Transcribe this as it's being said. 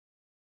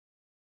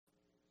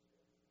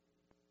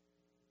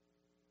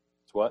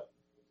It's what?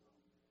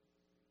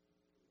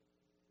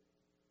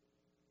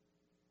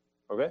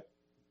 Okay.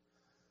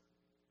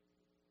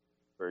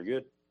 Very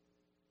good.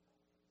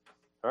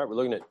 All right, we're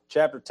looking at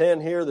chapter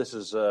 10 here. This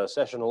is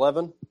session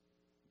 11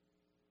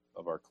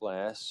 of our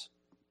class,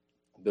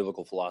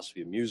 Biblical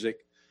Philosophy of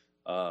Music,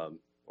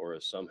 or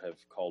as some have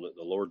called it,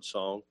 the Lord's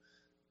Song,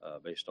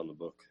 based on the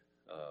book.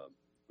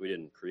 We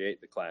didn't create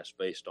the class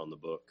based on the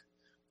book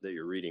that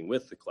you're reading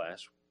with the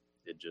class.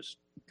 It just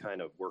kind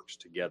of works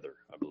together,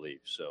 I believe.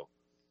 So,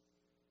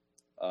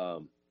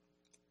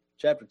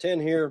 chapter 10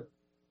 here,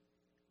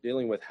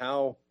 dealing with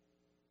how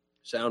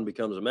sound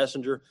becomes a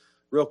messenger.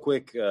 Real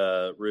quick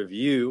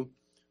review.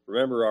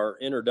 Remember, our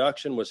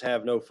introduction was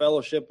have no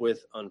fellowship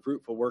with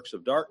unfruitful works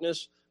of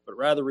darkness, but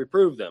rather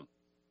reprove them.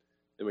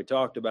 Then we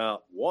talked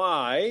about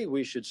why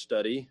we should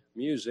study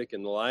music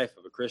in the life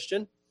of a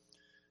Christian.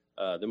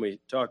 Then we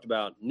talked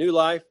about new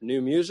life,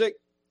 new music.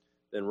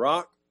 Then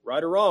rock,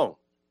 right or wrong.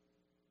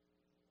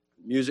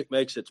 Music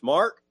makes its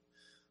mark.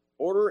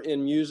 Order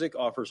in music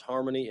offers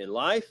harmony in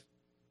life.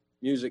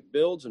 Music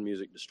builds and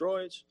music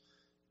destroys.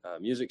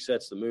 Music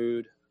sets the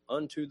mood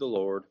unto the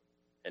Lord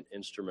and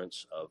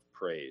instruments of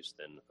praise.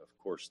 Then, of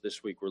course,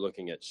 this week we're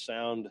looking at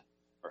sound,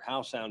 or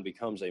how sound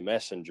becomes a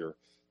messenger.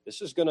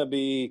 This is going to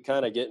be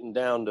kind of getting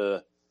down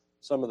to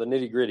some of the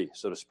nitty gritty,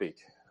 so to speak.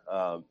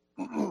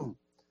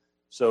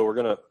 So we're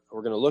gonna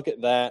look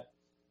at that.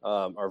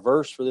 Our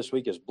verse for this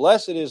week is,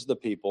 "Blessed is the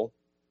people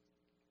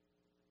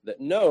that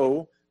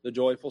know the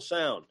joyful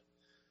sound.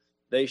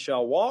 They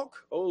shall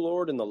walk, O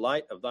Lord, in the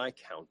light of thy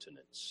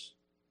countenance."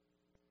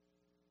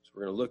 So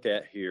we're going to look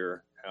at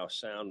here how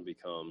sound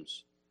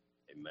becomes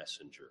a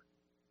messenger.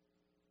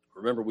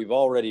 Remember, we've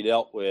already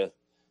dealt with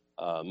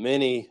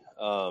many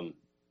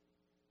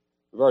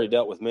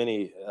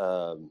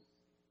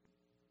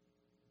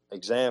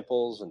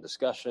examples and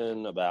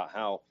discussion about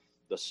how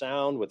the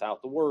sound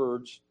without the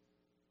words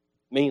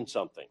means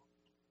something.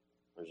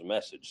 There's a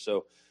message.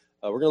 So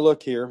we're going to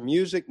look here.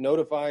 Music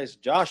notifies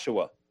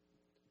Joshua.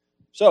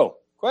 So,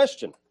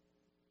 question.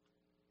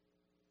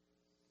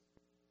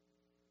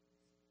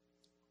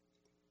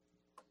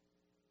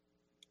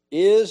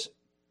 Is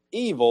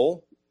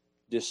evil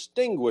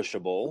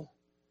distinguishable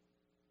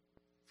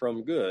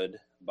from good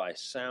by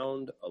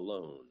sound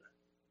alone?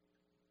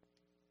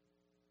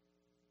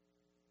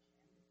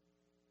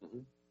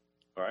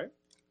 All right.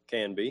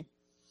 Can be.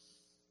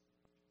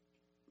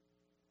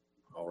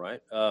 All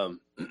right.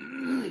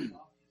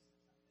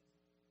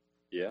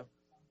 Yeah.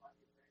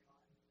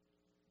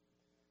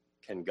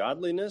 Can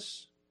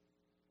godliness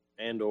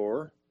and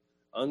or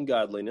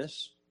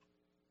ungodliness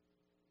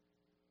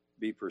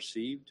be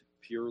perceived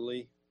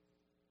purely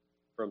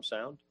from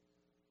sound?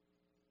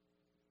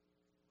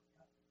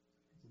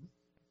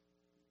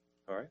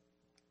 All right.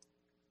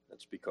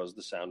 That's because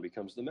the sound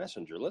becomes the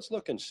messenger. Let's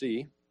look and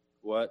see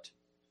what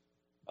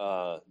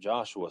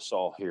Joshua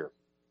saw here,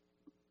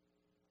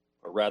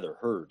 or rather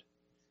heard.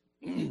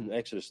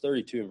 Exodus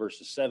 32 and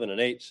verses 7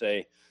 and 8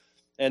 say,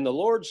 "And the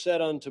Lord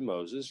said unto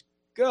Moses,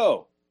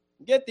 Go,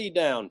 get thee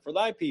down, for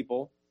thy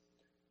people,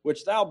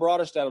 which thou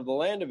broughtest out of the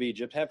land of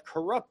Egypt, have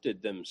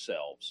corrupted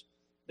themselves.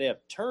 They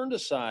have turned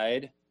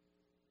aside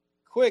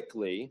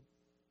quickly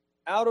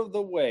out of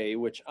the way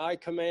which I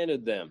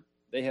commanded them.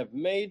 They have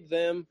made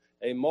them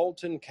a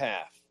molten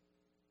calf,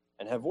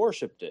 and have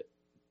worshipped it,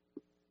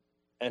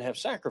 and have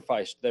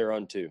sacrificed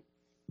thereunto,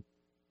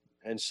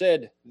 and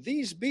said,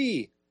 These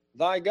be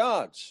thy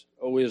gods,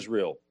 O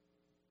Israel,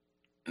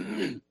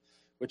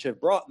 which have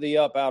brought thee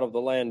up out of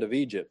the land of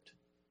Egypt."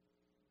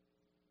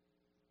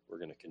 We're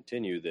going to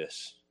continue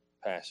this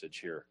passage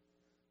here.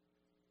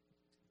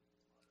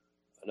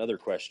 Another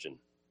question.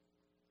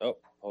 Oh,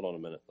 hold on a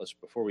minute.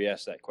 Before we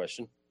ask that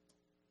question,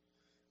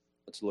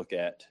 let's look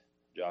at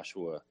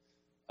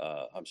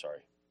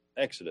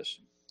Exodus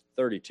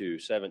 32,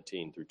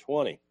 17 through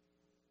 20.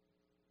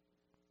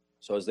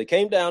 So as they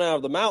came down out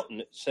of the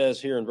mountain, it says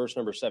here in verse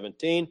number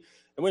 17,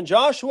 "And when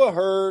Joshua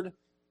heard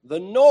the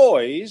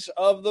noise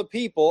of the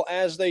people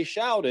as they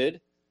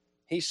shouted,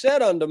 he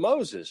said unto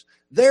Moses,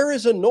 There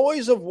is a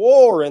noise of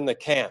war in the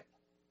camp.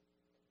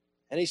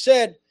 And he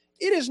said,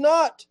 It is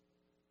not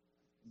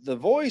the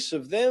voice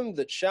of them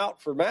that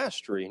shout for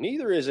mastery,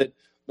 neither is it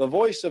the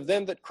voice of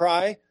them that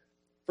cry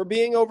for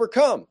being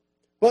overcome,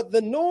 but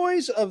the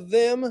noise of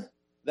them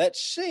that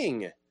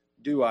sing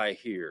do I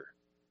hear."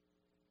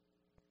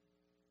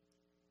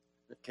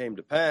 It came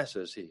to pass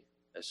as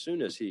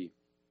soon as he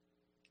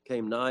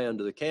came nigh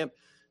unto the camp,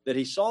 that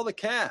he saw the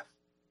calf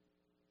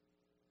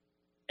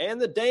and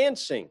the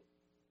dancing,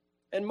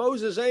 and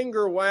Moses'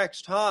 anger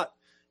waxed hot,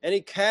 and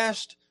he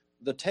cast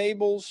the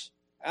tables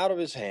out of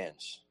his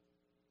hands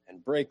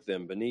and brake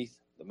them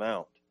beneath the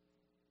mount.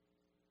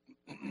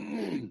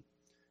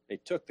 They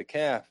took the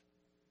calf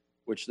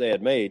which they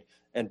had made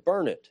and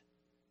burn it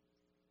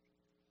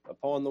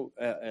upon the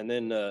and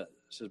then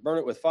says burn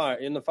it with fire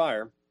in the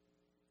fire,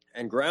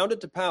 and ground it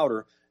to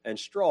powder, and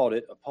strawed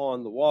it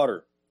upon the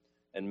water,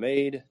 and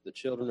made the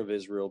children of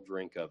Israel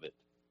drink of it.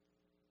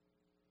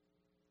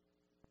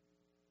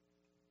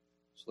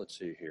 So let's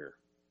see here.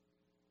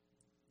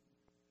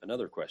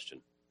 Another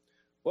question.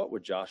 What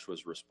would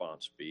Joshua's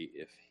response be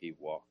if he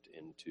walked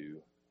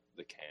into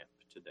the camp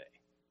today?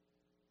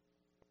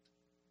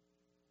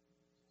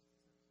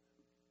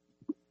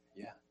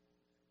 Yeah,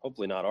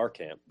 hopefully not our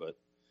camp, but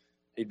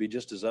he'd be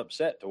just as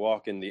upset to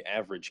walk in the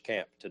average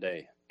camp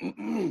today.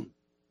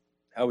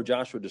 How would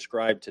Joshua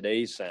describe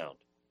today's sound?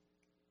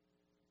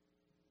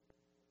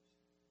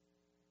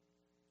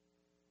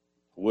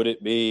 Would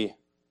it be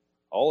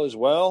all is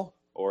well,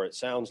 or it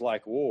sounds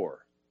like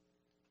war?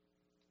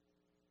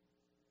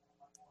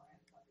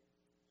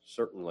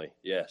 Certainly,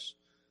 yes.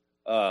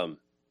 A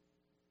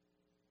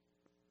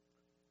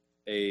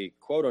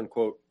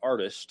quote-unquote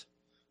artist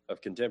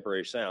of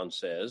contemporary sound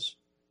says,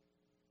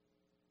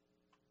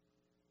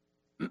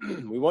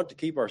 we want to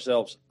keep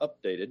ourselves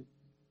updated,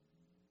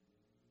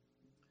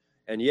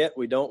 and yet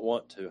we don't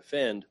want to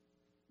offend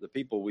the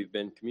people we've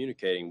been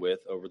communicating with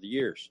over the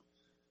years.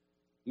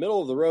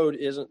 Middle of the road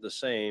isn't the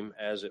same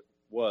as it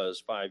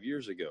was 5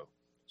 years ago,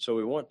 so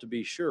we want to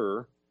be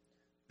sure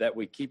that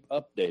we keep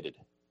updated.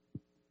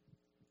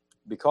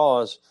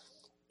 Because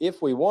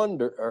if we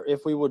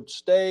would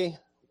stay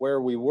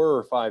where we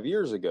were 5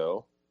 years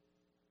ago,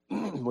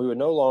 we would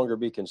no longer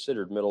be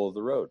considered middle of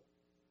the road.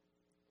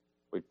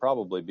 We'd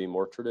probably be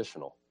more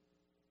traditional.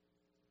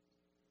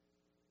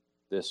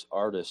 This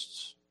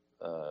artist's,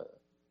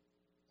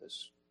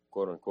 this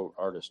quote-unquote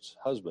artist's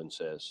husband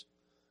says,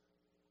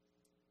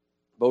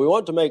 but we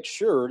want to make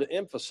sure to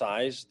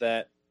emphasize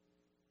that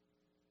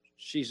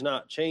she's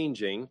not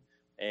changing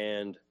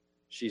and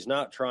she's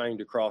not trying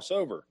to cross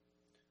over.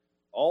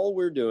 All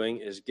we're doing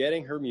is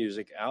getting her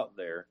music out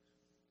there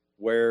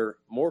where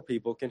more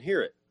people can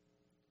hear it.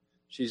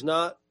 She's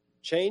not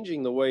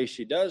changing the way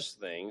she does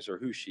things or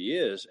who she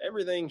is.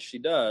 Everything she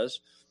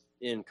does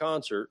in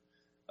concert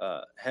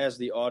has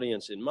the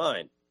audience in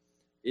mind.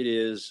 It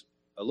is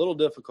a little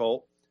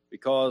difficult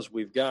because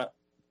we've got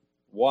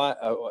a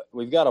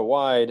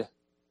wide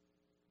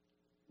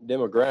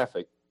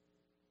demographic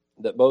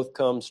that both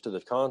comes to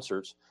the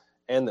concerts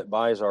and that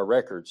buys our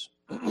records.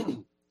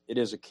 It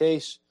is a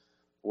case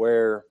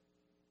where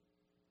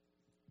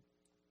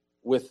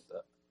with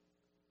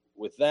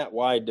that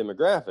wide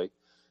demographic,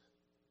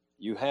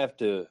 you have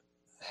to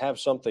have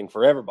something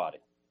for everybody.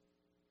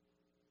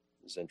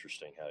 It's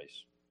interesting how he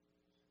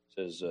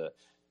says,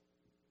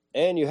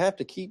 and you have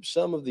to keep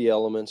some of the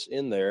elements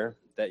in there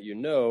that you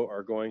know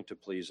are going to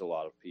please a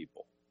lot of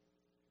people.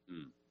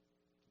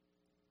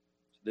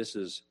 This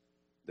is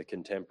the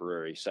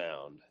contemporary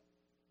sound.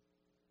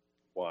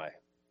 Why?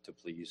 To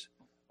please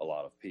a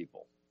lot of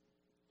people.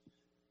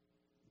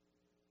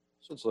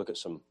 So let's look at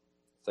some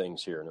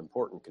things here, an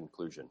important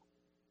conclusion.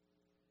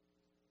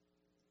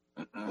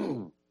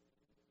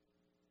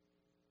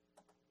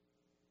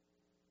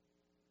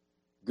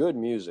 Good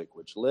music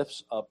which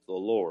lifts up the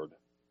Lord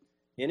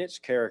in its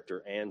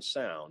character and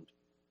sound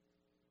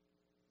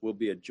will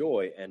be a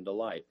joy and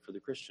delight for the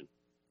Christian.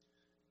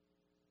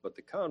 But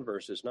the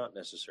converse is not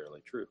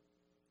necessarily true.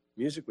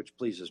 Music which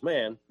pleases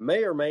man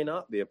may or may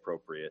not be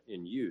appropriate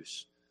in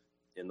use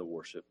in the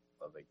worship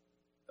of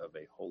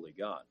a holy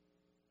God,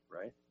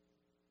 right?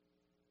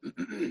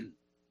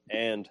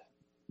 And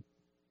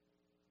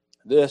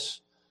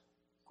this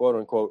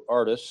quote-unquote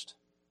artist,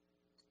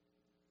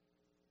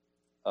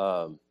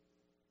 or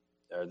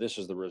this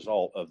is the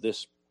result of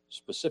this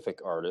specific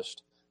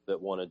artist that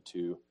wanted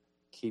to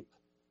keep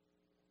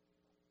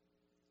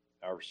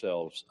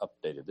ourselves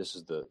updated. This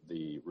is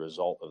the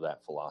result of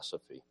that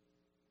philosophy.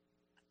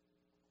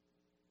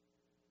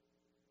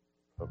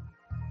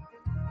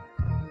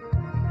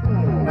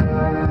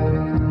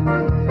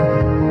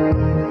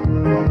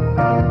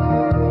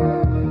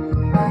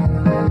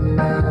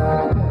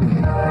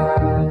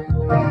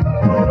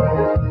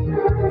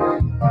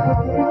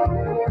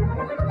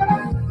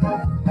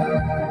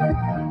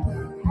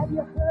 Have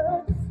you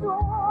heard the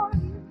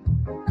story?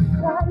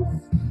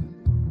 Christ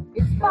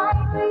is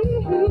finally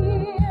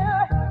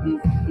here.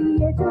 He's at the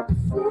edge of the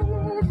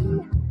city.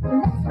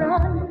 Let's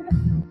run.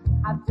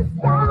 I've just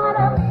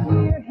gotta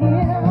hear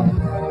him.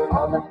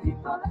 All the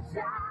people are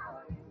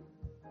shouting.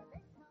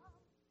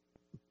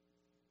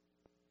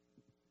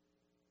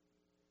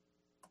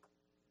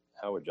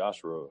 How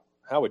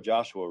would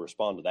Joshua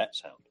respond to that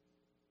sound?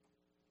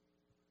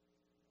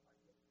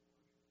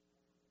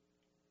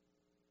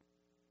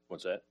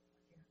 What's that?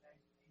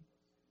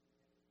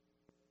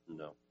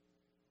 No.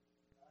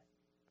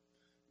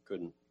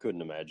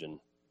 Couldn't imagine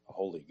a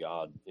holy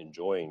God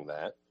enjoying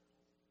that.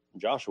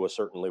 Joshua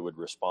certainly would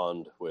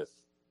respond with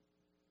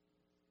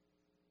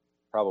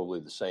probably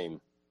the same.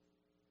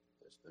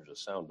 There's a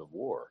sound of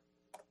war.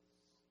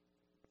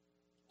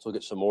 Let's look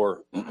at some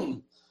more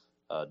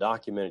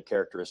documented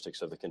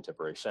characteristics of the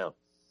contemporary sound.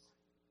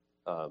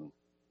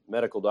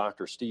 Medical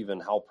doctor Stephen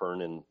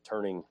Halpern, in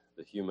tuning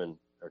the human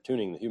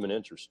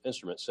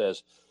instrument,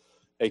 says,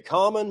 a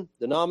common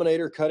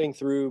denominator cutting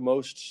through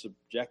most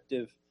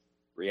subjective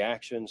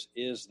reactions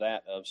is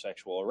that of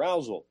sexual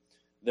arousal.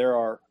 There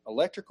are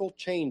electrical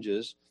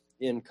changes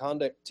in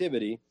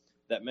conductivity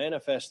that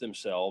manifest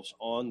themselves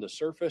on the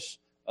surface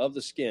of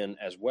the skin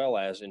as well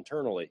as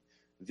internally.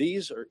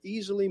 These are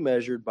easily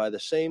measured by the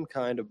same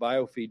kind of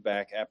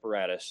biofeedback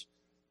apparatus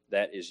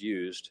that is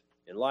used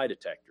in lie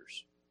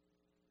detectors.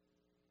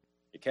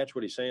 You catch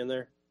what he's saying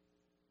there?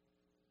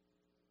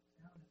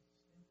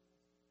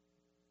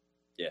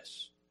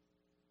 Yes.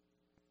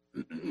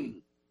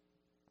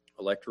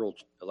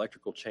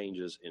 Electrical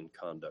changes in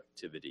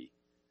conductivity.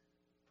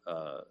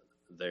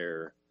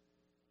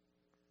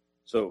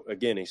 So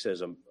again, he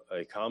says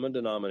a common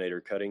denominator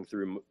cutting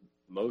through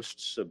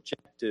most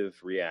subjective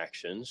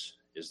reactions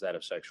is that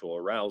of sexual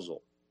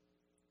arousal.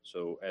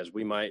 So as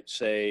we might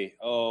say,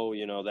 oh,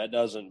 that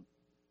doesn't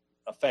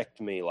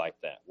affect me like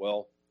that.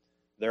 Well,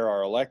 there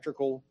are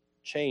electrical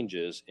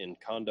changes in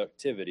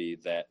conductivity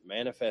that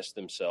manifest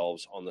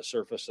themselves on the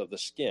surface of the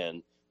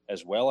skin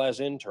as well as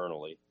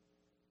internally.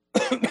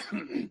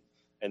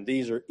 And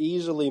these are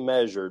easily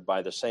measured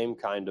by the same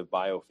kind of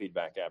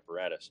biofeedback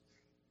apparatus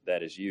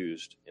that is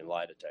used in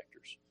lie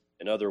detectors.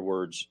 In other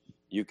words,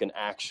 you can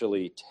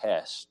actually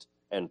test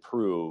and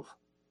prove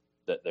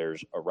that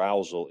there's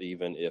arousal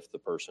even if the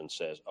person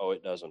says, oh,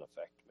 it doesn't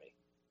affect me.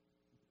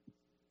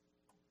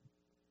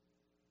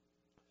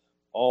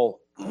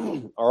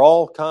 Are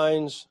all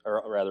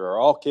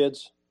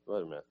kids,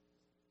 wait a minute,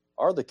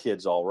 are the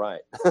kids all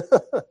right?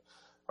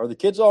 Are the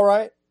kids all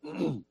right?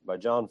 By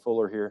John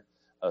Fuller here.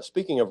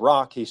 Speaking of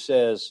rock, he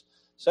says,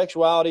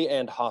 sexuality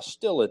and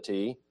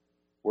hostility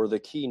were the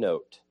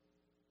keynote.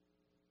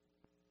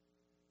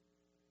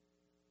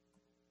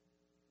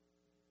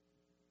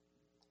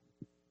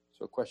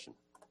 So question,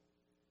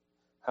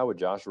 how would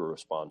Joshua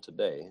respond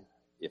today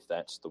if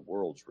that's the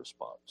world's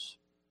response?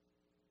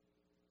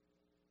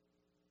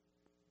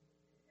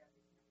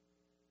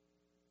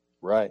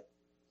 Right.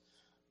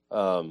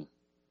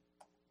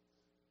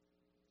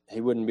 He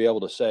wouldn't be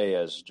able to say,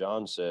 as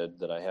John said,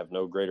 that I have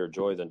no greater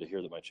joy than to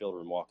hear that my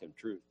children walk in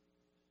truth.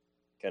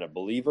 Can a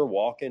believer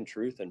walk in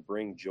truth and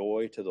bring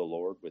joy to the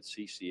Lord with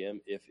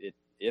CCM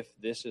if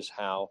this is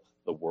how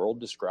the world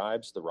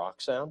describes the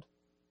rock sound?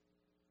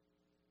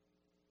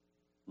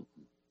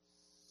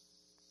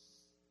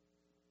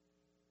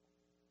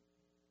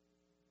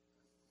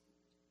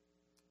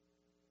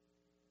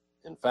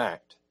 In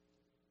fact,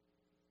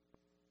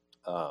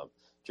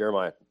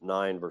 Jeremiah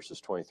 9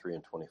 verses 23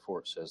 and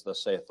 24 says,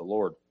 thus saith the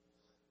Lord,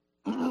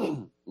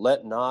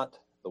 let not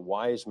the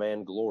wise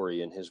man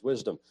glory in his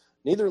wisdom,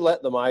 neither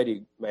let the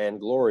mighty man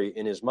glory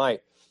in his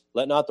might.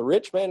 Let not the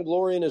rich man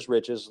glory in his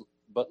riches,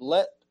 but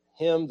let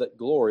him that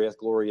glorieth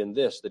glory in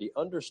this, that he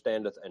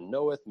understandeth and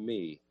knoweth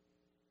me,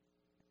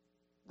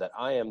 that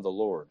I am the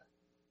Lord,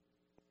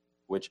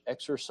 which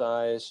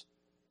exercise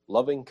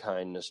loving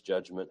kindness,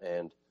 judgment,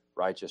 and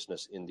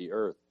righteousness in the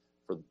earth.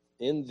 For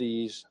in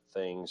these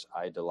things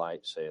I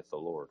delight, saith the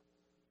Lord.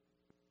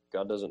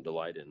 God doesn't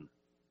delight in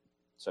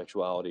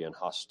sexuality and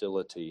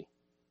hostility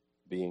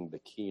being the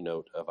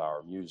keynote of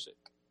our music.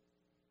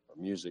 Our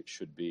music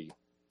should be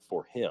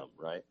for him,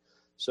 right?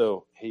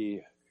 So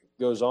he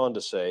goes on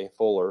to say,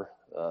 Fuller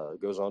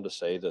goes on to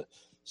say, the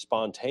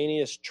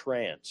spontaneous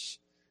trance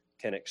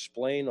can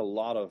explain a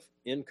lot of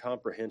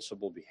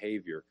incomprehensible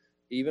behavior,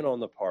 even on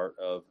the part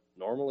of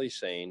normally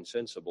sane,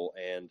 sensible,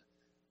 and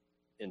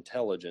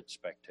intelligent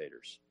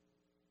spectators.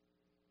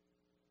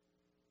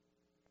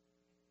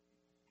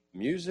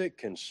 Music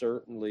can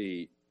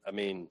certainly,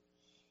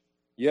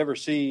 you ever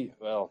see,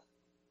 well,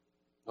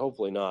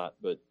 hopefully not,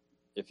 but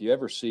if you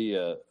ever see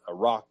a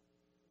rock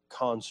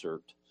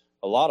concert,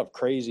 a lot of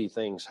crazy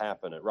things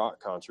happen at rock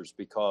concerts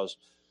because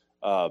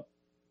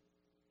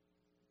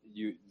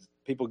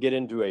people get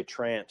into a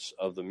trance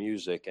of the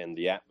music and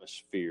the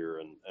atmosphere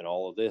and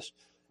all of this,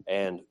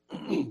 and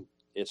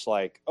it's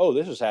like, oh,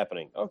 this is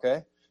happening,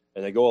 okay,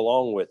 and they go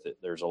along with it.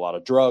 There's a lot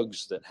of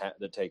drugs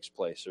that takes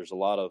place. There's a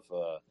lot of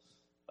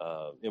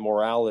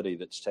immorality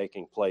that's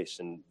taking place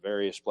in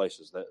various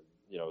places, that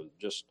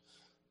just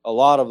a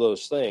lot of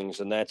those things,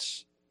 and that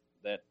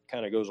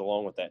kind of goes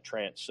along with that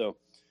trance. So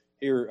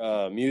here,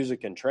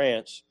 music and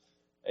trance,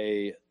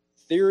 a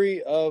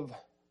theory of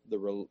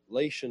the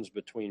relations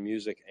between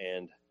music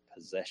and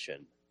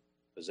possession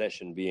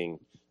being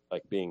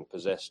like being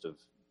possessed of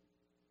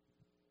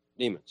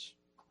demons.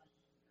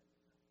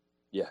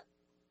 Yeah,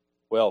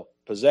 well,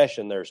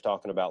 possession there's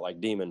talking about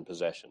like demon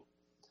possession.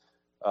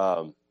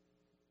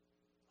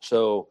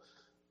 So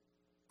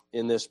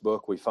in this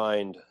book, we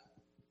find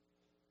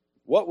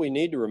what we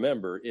need to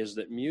remember is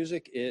that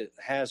music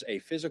has a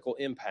physical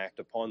impact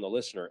upon the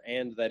listener,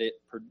 and that it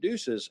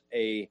produces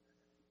a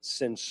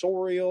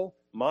sensorial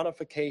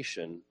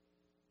modification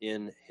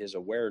in his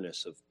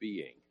awareness of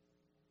being.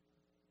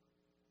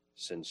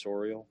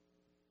 Sensorial.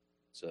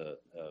 It's a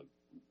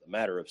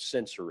matter of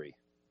sensory.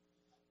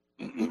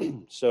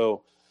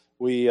 So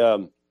he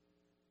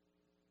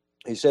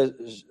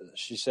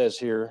says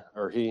here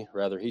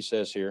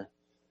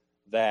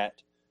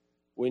that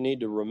we need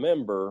to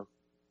remember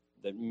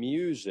that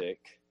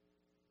music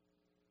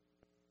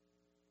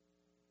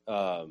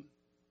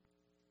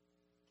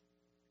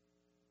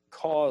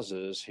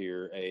causes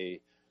here a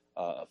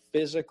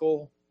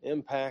physical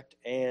impact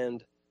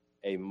and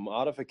a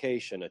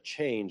modification, a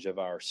change of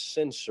our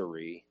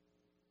sensory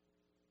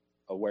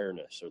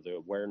awareness or the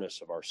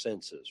awareness of our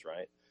senses,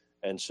 right?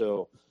 And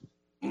so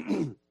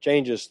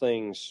changes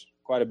things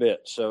quite a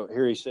bit. So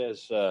here he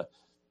says,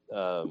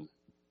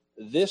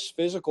 this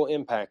physical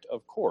impact,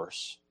 of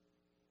course,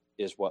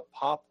 is what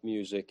pop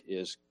music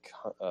is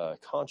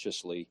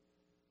consciously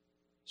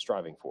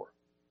striving for.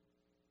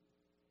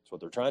 That's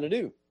what they're trying to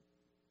do.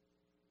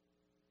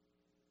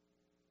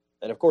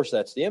 And of course,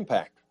 that's the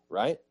impact,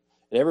 right?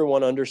 And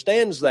everyone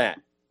understands that.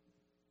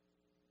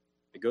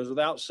 It goes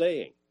without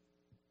saying.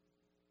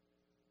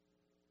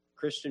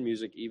 Christian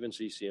music, even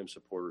CCM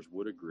supporters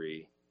would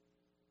agree,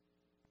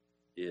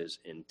 is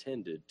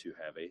intended to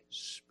have a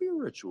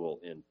spiritual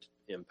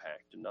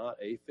impact, not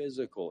a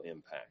physical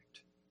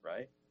impact,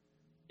 right?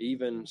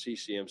 Even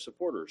CCM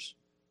supporters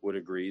would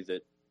agree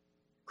that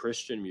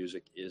Christian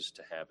music is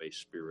to have a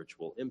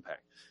spiritual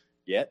impact.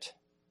 Yet,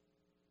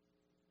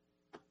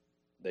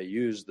 they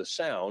use the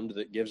sound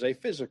that gives a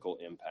physical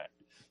impact.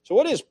 So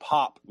what is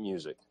pop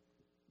music?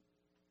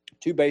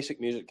 Two basic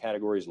music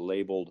categories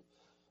labeled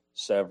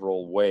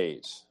several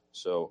ways.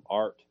 So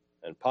art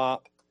and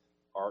pop,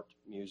 art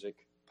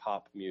music,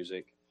 pop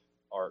music,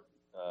 art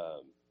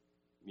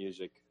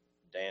music,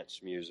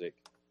 dance music,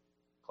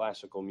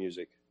 classical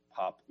music,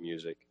 pop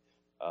music,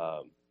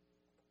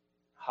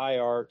 high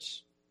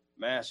arts,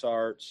 mass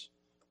arts,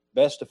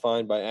 best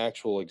defined by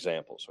actual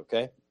examples,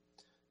 okay?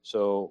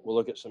 So we'll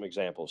look at some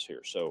examples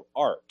here. So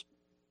art,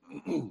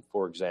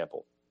 for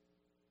example.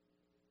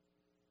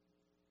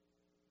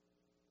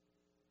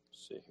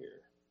 Let's see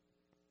here.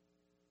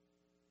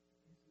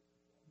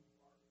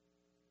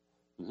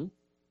 Mm-hmm.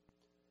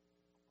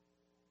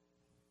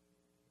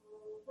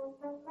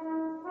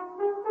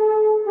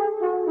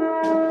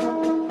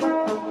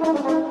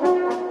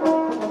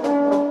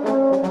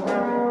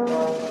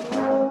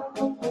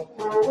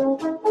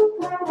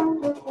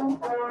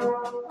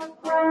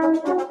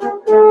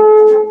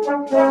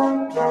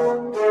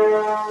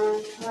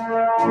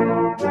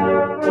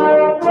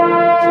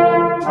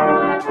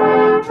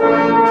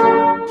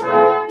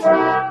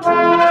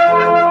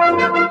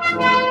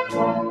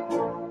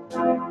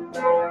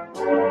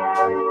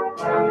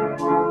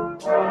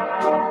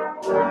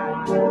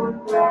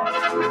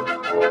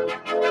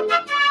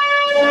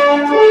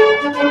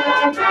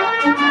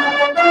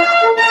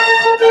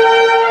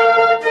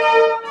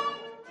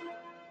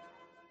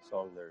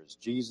 Song there is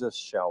Jesus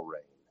Shall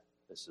Reign.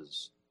 This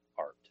is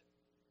art.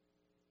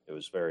 It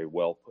was very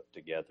well put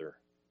together.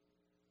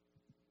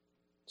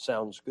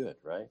 Sounds good,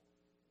 right?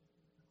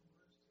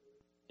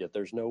 Yet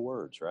there's no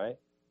words, right?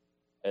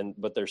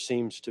 But there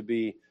seems to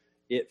be,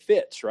 it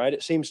fits, right?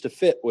 It seems to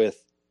fit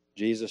with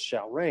Jesus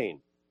Shall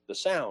Reign. The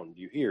sound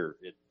you hear,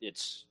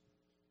 it's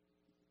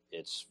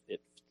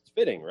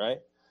fitting,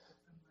 right?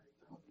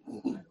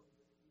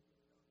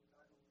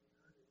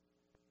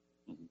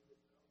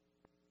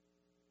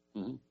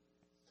 Mm-hmm.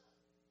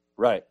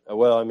 Right.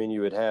 Well, I mean,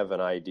 you would have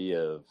an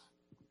idea of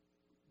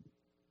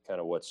kind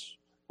of what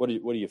do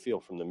you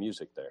feel from the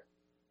music there?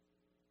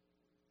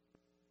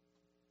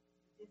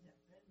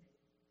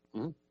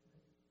 Mm-hmm.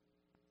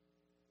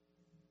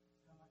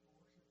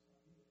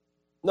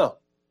 No,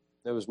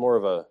 it was more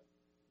of a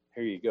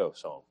 "here you go"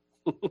 song.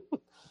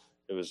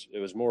 It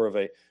was more of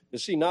a. You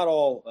see, not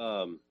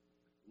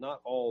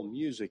all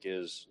music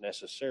is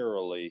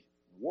necessarily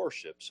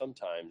worship.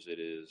 Sometimes it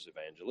is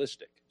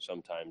evangelistic.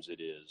 Sometimes it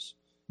is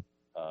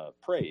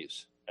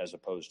praise as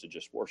opposed to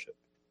just worship.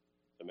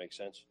 Does that make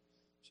sense?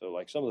 So,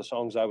 like some of the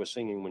songs I was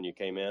singing when you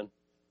came in,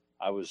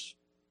 I was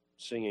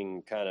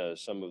singing kind of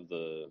some of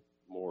the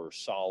more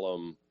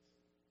solemn,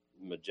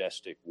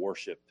 majestic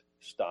worship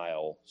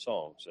style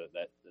songs.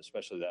 That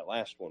especially that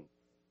last one,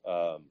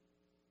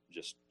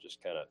 just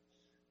kind of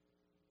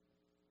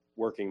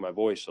working my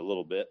voice a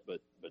little bit,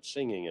 but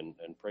singing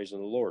and praising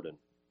the Lord. And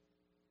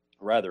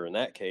rather in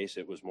that case,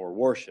 it was more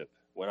worship.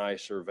 When I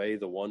survey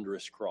the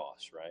wondrous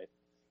cross, right?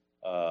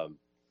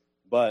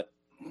 But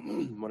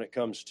when it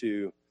comes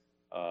to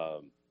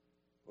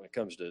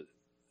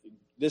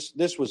this,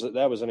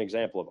 that was an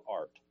example of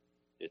art.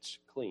 It's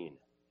clean.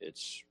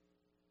 It's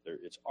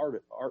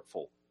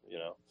artful. You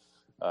know.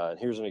 And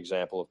here's an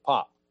example of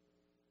pop.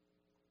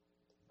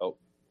 Oh,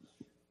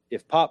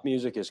 if pop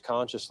music is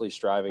consciously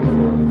striving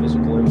for a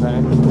physical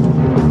impact.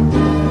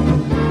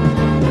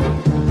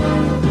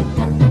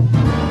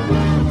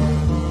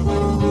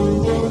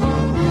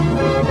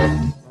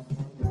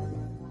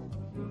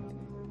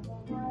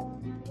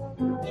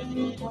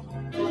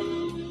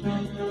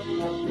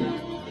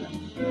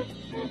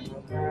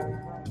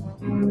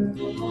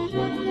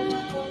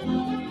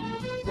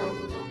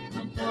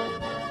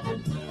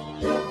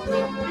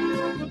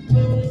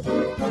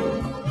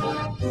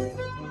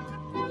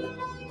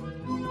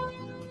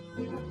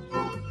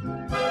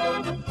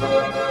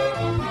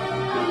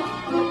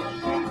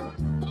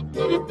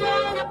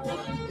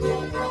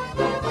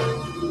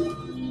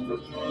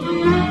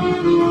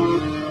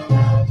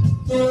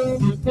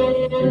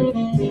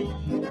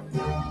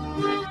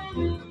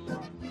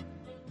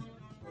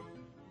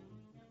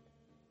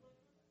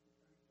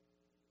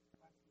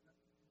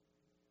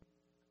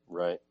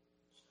 Right.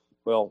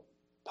 Well,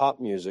 pop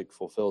music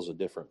fulfills a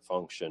different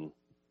function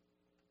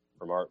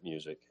from art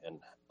music and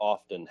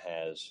often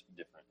has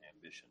different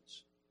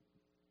ambitions.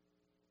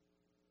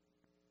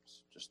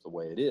 It's just the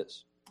way it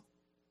is.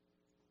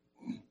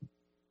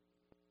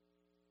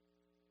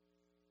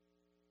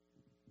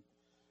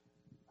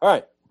 All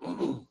right.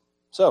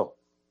 So,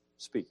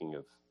 speaking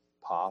of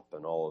pop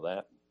and all of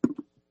that,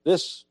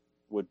 this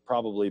would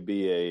probably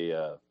be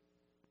a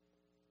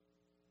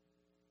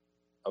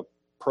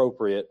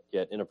appropriate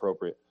yet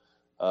inappropriate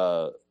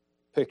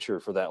picture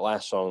for that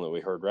last song that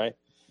we heard, right?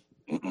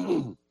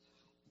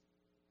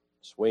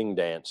 Swing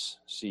dance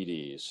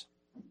CDs.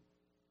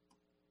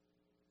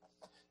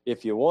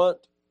 If you want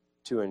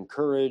to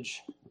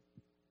encourage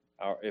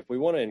if we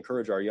want to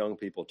encourage our young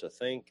people to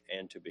think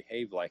and to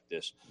behave like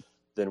this,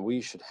 then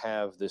we should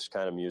have this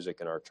kind of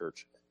music in our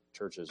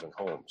churches and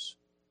homes.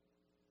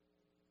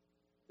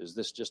 Is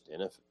this just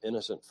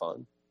innocent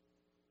fun?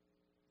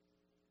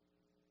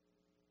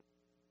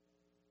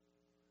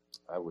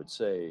 I would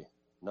say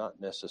not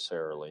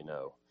necessarily,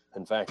 no.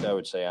 In fact, I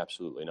would say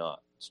absolutely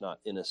not. It's not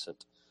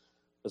innocent.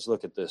 Let's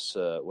look at this,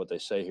 what they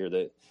say here.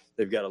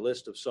 They've got a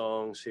list of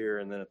songs here,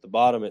 and then at the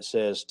bottom it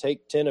says,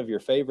 take 10 of your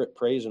favorite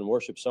praise and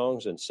worship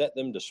songs and set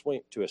them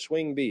to a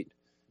swing beat.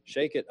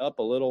 Shake it up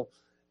a little,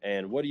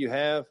 and what do you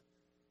have?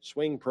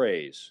 Swing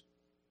praise.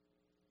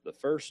 The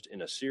first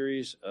in a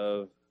series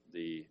of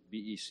the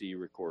BEC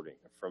recording,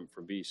 from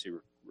BEC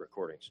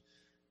recordings.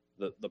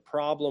 The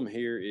problem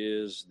here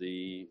is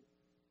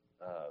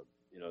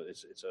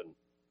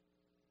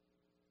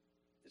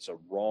it's a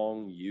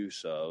wrong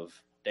use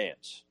of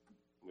dance.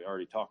 We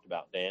already talked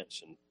about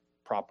dance and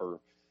proper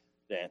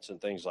dance and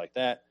things like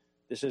that.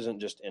 This isn't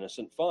just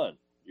innocent fun.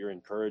 You're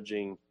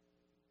encouraging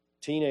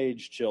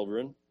teenage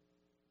children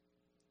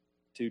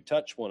to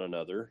touch one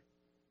another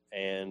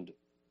and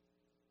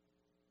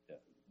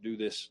do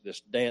this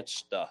dance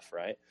stuff,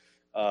 right?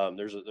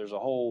 There's a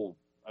whole.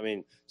 I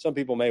mean, some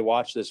people may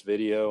watch this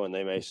video and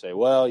they may say,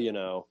 "Well,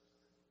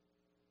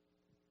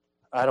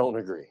 I don't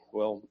agree."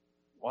 Well,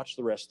 watch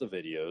the rest of the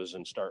videos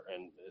and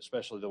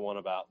especially the one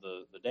about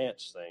the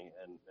dance thing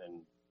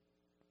and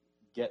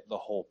get the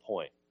whole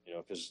point,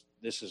 because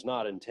this is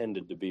not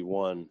intended to be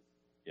one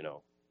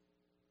video.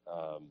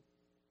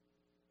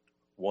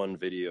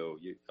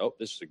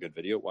 This is a good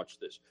video. Watch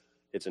this.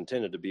 It's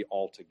intended to be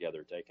all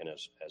together, taken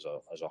as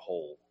a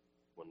whole,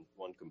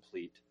 one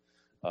complete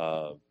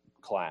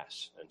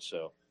class. And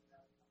so,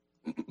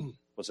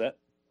 what's that?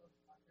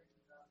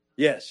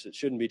 Yes, it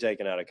shouldn't be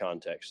taken out of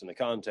context, and the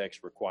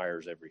context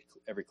requires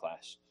every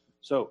class.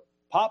 So,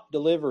 pop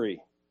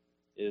delivery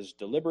is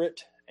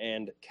deliberate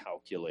and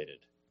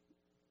calculated.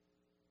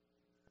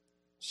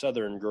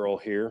 Southern Girl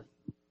here,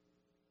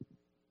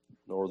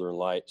 Northern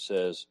Light,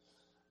 says,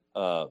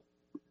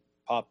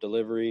 pop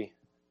delivery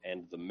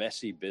and the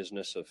messy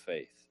business of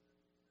faith.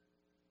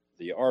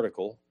 The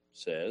article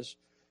says,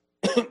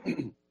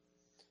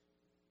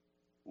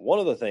 one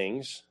of the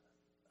things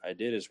I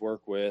did is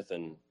work with,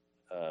 and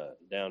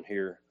down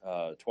here,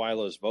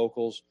 Twyla's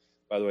vocals.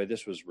 By the way,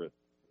 this was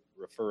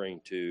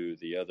referring to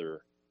the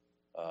other,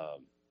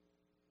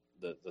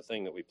 the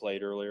thing that we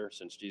played earlier,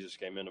 Since Jesus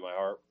Came Into My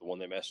Heart, the one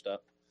they messed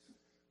up.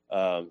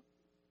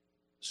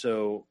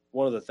 So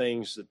one of the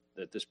things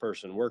that this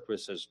person worked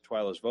with says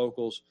Twyla's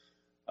vocals,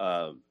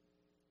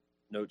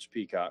 notes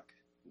Peacock,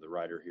 the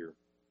writer here,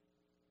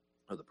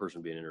 or the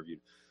person being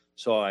interviewed.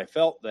 So I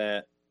felt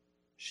that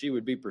she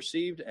would be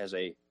perceived as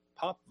a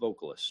pop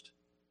vocalist.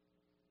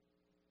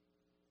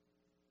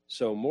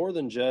 So more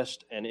than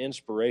just an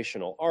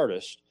inspirational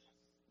artist,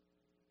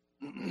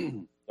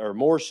 or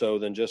more so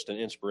than just an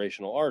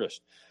inspirational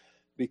artist,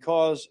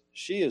 because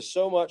she is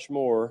so much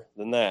more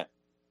than that.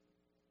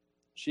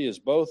 She is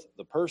both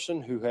the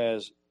person who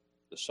has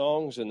the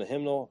songs in the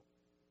hymnal,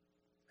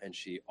 and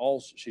she's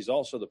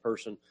also the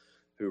person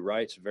who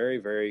writes very,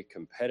 very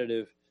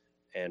competitive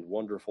and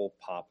wonderful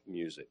pop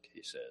music,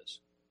 he says.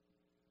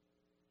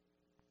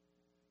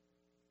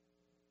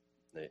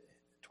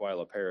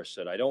 Twyla Paris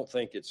said, I don't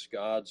think it's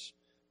God's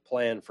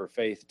plan for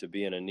faith to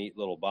be in a neat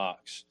little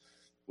box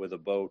with a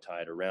bow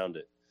tied around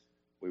it.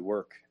 We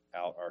work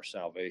out our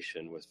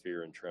salvation with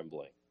fear and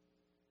trembling.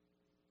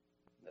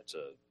 That's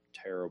a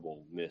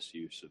terrible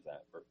misuse of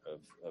that,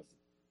 of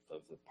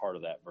the part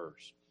of that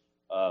verse.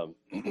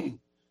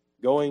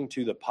 Going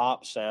to the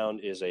pop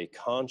sound is a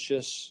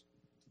conscious,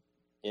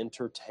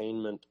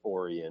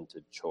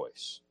 entertainment-oriented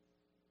choice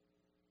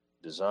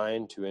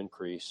designed to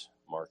increase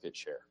market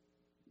share.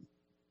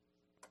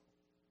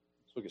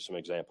 Let's look at some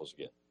examples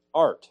again.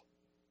 Art.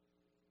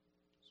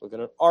 Let's look at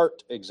an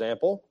art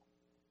example.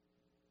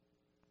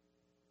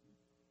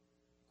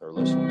 Or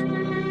listen to it.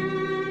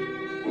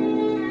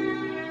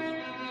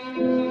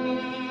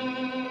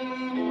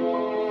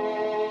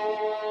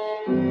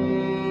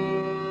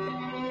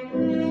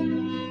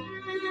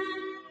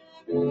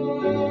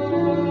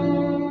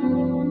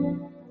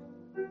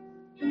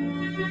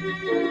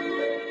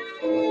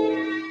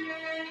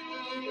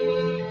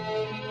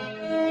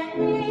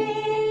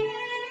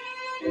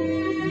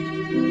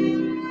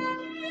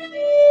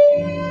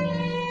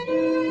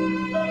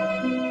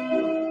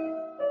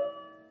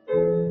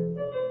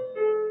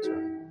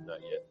 Sorry, not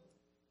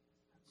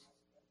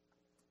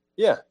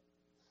Yeah.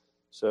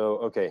 So,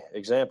 okay,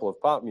 example of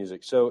pop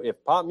music. So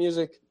if pop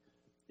music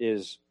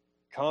is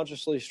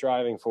consciously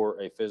striving for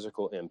a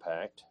physical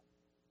impact,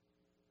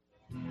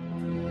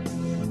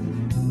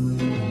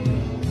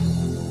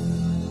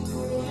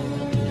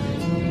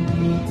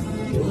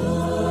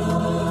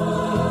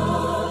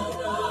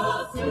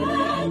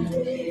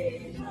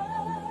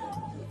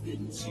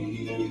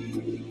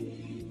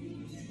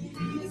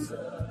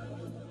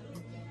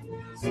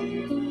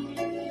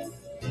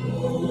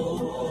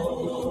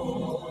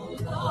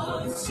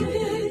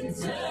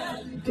 Sins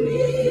and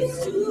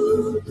griefs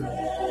to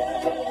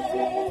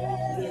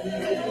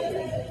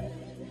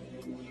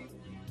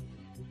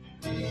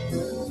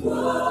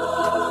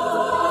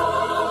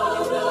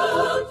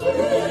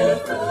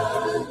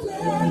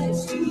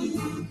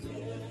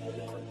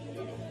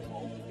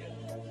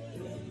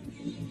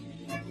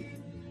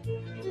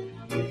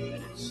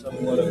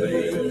somewhat of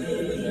a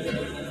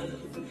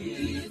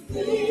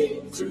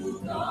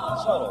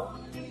subtle,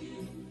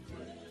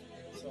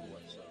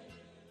 somewhat subtle,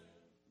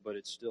 but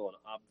it's still an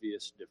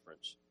obvious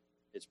difference.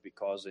 It's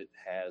because it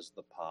has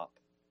the pop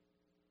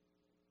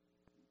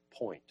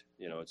point.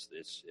 You know, it's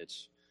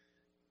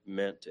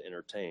meant to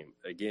entertain.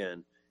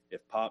 Again,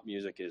 if pop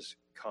music is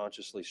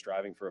consciously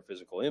striving for a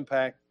physical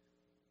impact,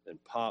 then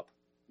pop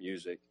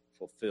music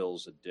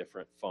fulfills a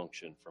different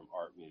function from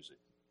art music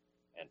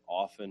and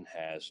often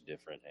has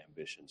different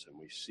ambitions. And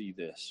we see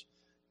this,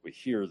 we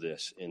hear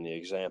this in the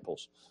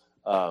examples.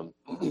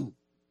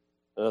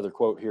 Another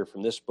quote here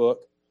from this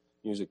book,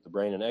 Music, the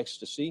Brain, and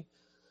Ecstasy.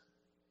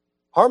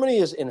 Harmony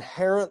is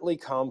inherently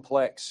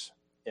complex,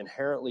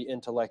 inherently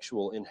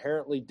intellectual,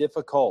 inherently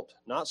difficult.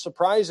 Not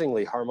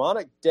surprisingly,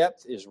 harmonic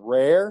depth is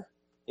rare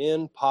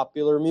in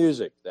popular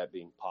music, that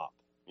being pop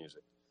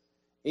music,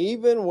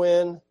 even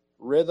when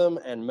rhythm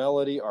and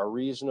melody are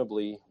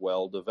reasonably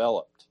well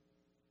developed.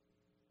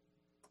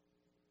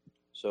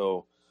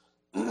 So,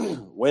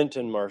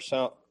 Wynton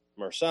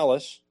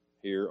Marsalis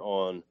here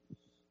on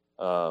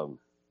the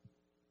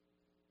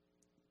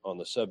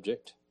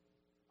subject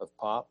of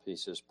pop, he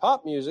says,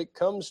 pop music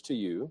comes to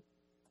you.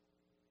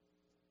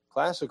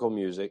 Classical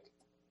music,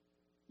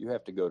 you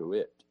have to go to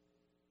it.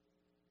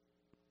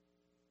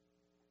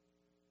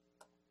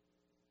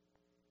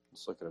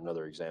 Let's look at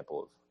another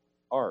example of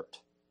art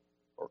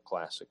or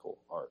classical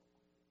art.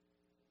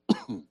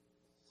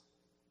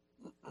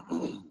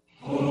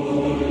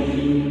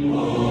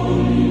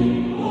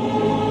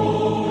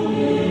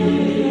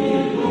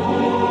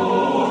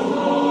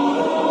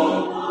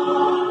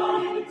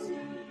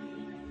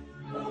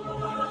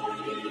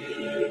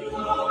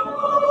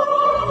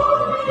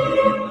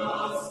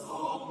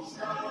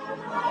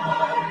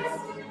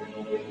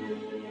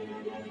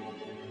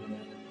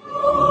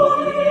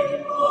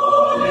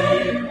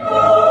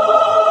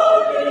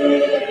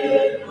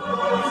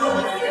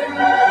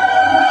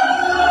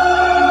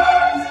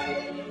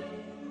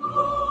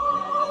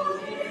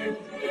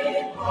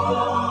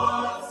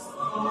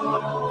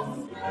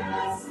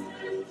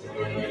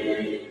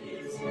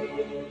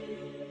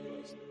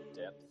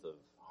 Depth of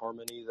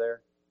harmony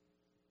there.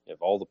 You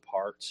have all the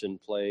parts in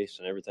place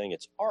and everything.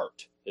 It's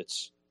art.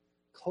 It's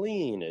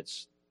clean.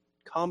 It's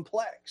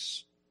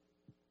complex.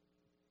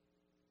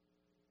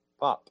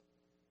 Pop.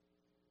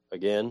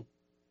 Again,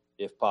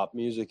 if pop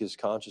music is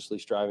consciously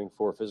striving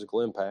for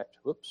physical impact,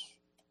 whoops,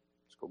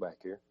 let's go back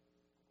here.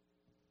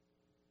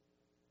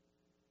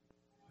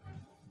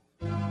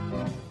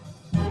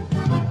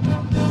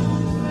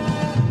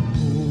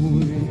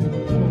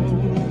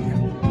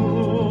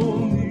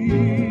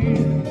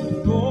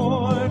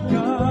 Lord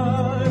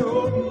God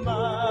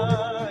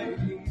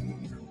Almighty,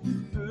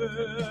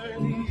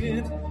 early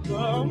in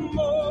the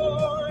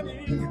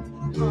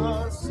morning,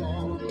 our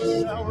song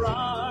shall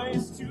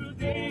rise to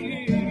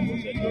thee.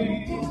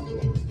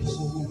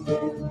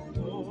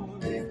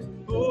 Holy,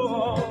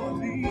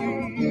 holy,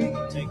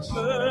 Takes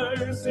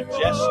merciful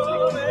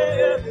suggesting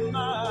and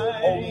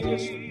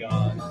holiness of mighty,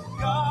 God.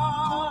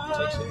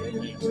 God, Takes it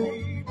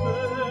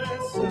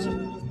to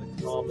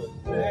the common.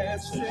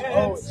 blessed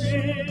Oh,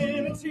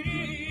 Trinity.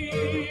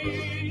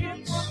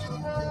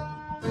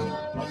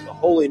 like the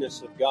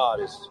holiness of God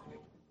is,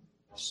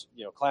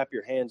 clap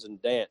your hands and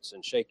dance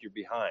and shake your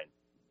behind.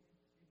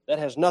 That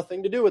has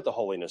nothing to do with the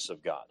holiness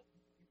of God.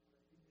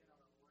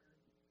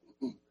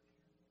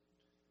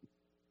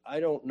 I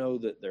don't know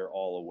that they're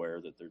all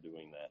aware that they're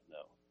doing that, no.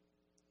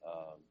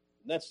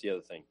 That's the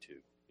other thing, too.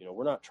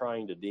 We're not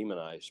trying to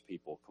demonize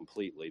people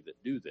completely that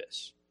do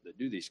this, that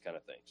do these kind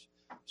of things.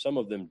 Some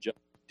of them just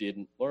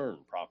didn't learn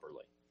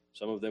properly.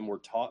 Some of them were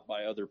taught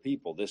by other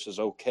people. This is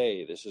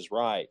okay. This is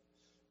right.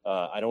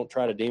 I don't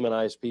try to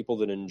demonize people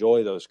that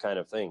enjoy those kind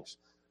of things.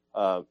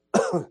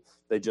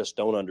 They just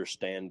don't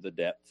understand the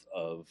depth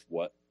of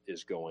what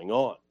is going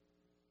on.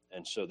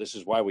 And so this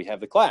is why we have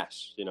the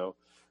class, so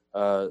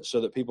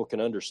that people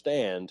can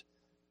understand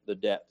the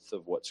depth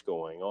of what's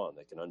going on.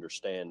 They can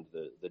understand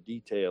the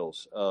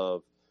details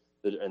of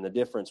and the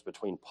difference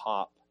between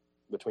pop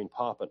and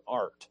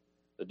art,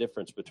 the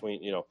difference between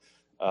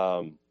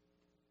the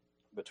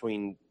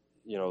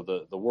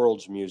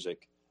world's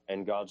music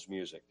and God's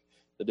music,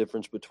 the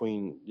difference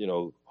between,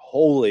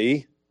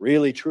 holy,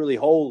 really, truly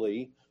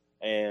holy,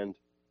 and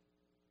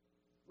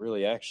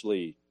really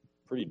actually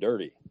pretty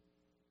dirty,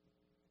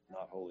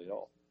 not holy at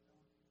all.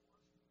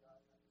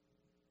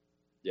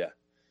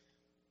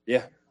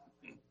 Yeah.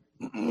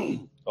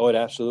 Oh, it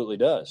absolutely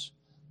does.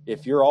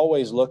 If you're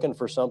always looking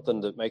for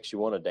something that makes you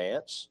want to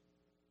dance,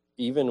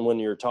 even when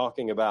you're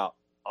talking about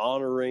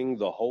honoring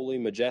the holy,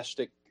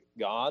 majestic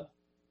God,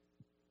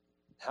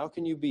 how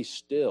can you be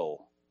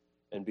still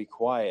and be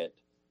quiet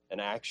and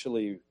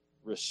actually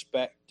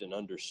respect and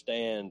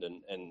understand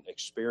and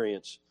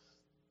experience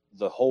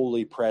the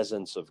holy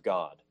presence of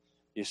God?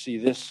 You see,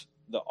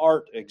 the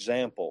art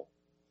example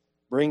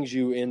brings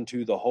you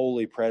into the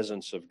holy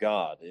presence of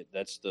God.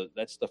 That's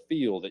the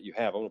feel that you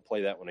have. I'm going to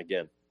play that one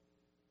again.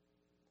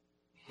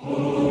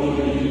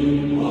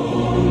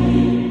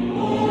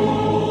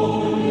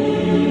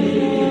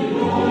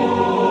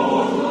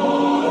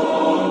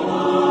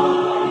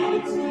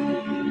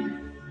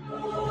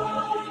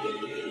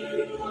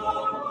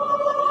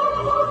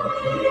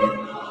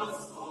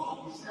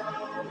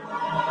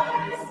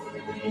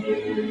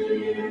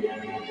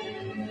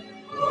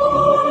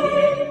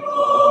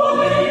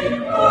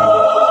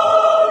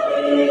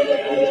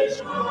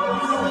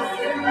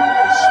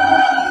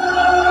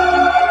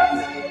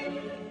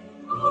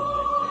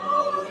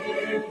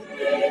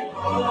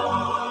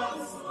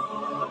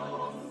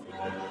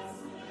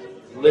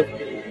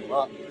 Lifting him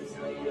up,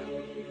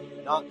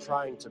 not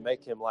trying to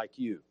make him like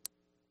you.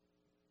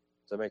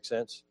 Does that make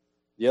sense?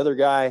 The other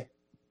guy,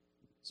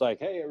 it's like,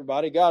 hey,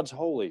 everybody, God's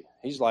holy.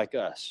 He's like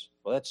us.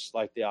 Well, that's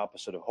like the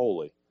opposite of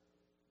holy.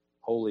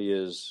 Holy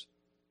is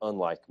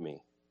unlike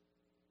me,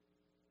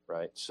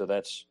 right? So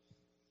that's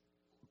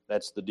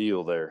the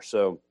deal there.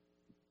 So,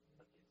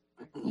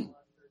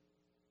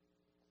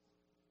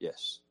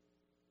 yes,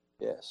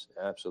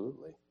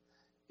 absolutely.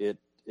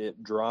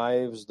 It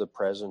drives the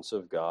presence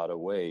of God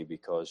away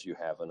because you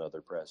have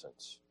another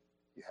presence.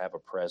 You have a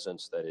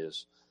presence that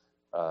is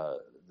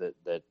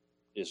that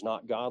is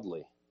not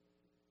godly,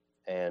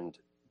 and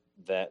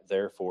that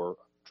therefore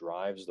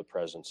drives the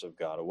presence of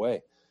God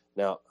away.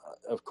 Now,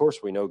 of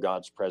course, we know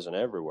God's present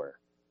everywhere,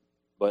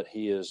 but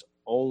He is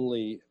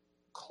only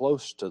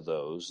close to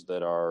those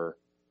that are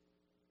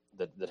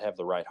that have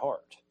the right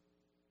heart,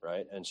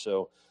 right? And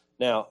so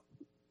now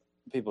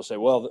people say,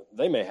 well,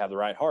 they may have the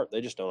right heart,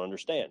 they just don't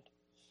understand.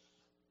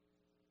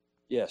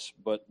 Yes,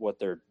 but what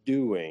they're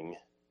doing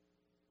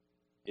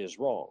is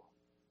wrong.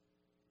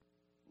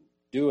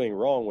 Doing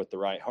wrong with the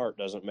right heart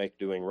doesn't make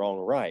doing wrong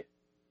right.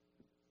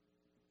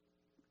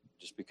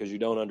 Just because you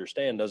don't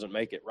understand doesn't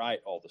make it right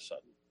all of a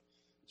sudden.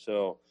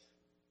 So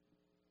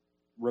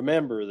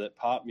remember that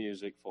pop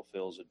music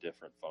fulfills a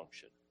different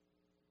function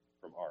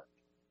from art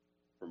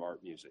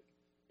music.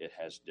 It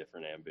has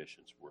different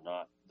ambitions.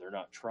 They're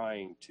not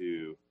trying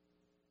to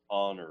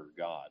honor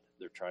God.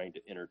 They're trying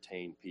to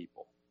entertain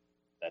people.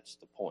 That's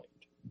the point.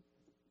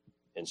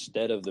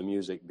 Instead of the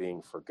music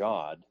being for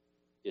God,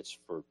 it's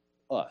for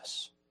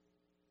us.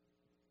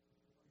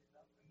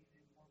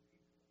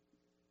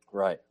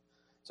 Right.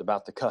 It's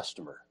about the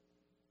customer.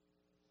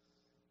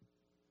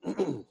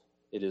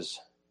 It is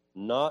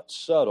not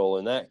subtle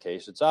in that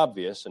case. It's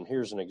obvious. And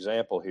here's an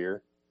example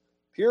here.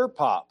 Pure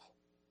pop.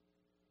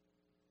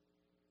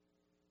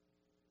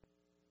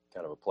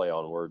 Kind of a play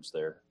on words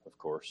there, of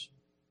course.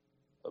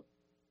 A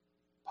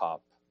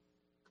pop,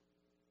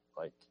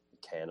 like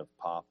a can of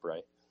pop,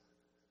 right?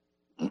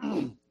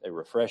 A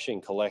refreshing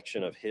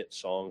collection of hit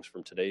songs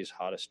from today's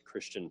hottest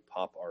Christian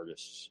pop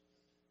artists,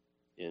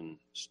 in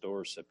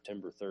stores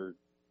September 3rd,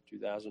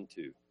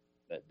 2002.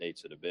 That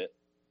dates it a bit.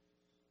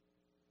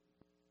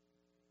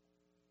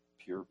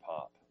 Pure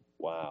pop.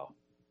 Wow.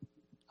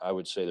 I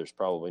would say there's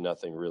probably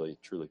nothing really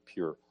truly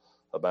pure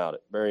about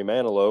it. Barry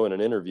Manilow, in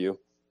an interview,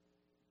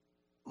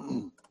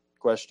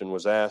 question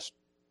was asked,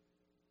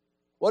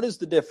 what is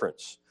the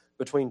difference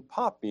between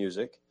pop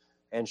music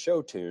and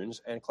show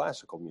tunes and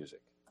classical music?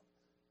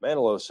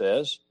 Manilow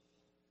says,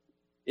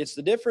 it's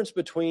the difference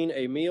between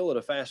a meal at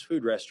a fast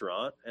food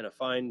restaurant and a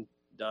fine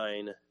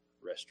dine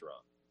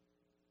restaurant.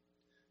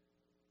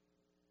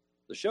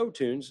 The show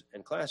tunes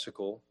and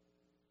classical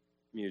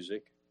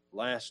music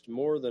last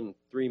more than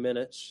 3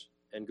 minutes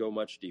and go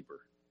much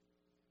deeper.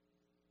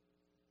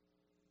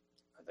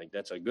 I think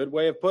that's a good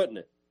way of putting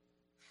it.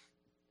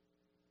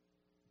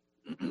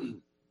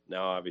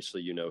 Now,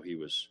 obviously, he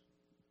was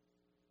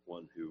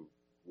one who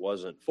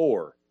wasn't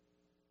for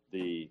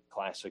the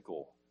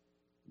classical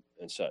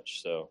and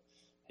such. So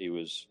he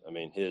was,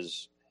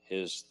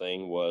 his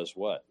thing was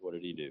what? What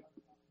did he do?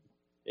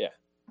 Yeah,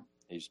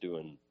 he's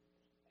doing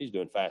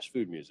fast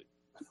food music,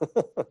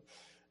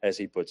 as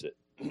he puts it.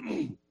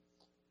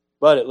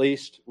 But at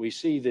least we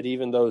see that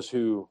even those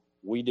who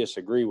we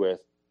disagree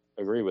with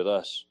agree with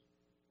us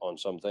on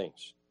some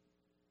things.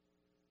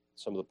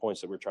 Some of the points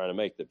that we're trying to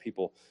make, that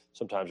people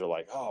sometimes are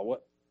like, oh,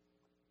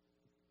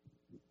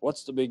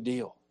 what's the big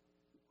deal?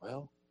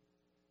 Well,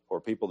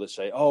 or people that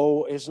say,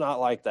 oh, it's not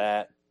like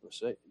that.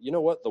 Say, you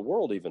know what? The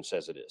world even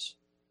says it is.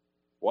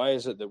 Why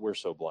is it that we're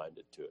so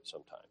blinded to it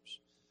sometimes?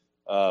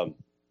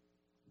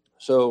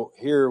 So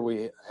here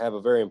we have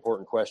a very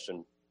important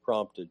question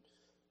prompted.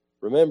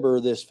 Remember,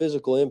 this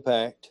physical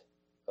impact,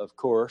 of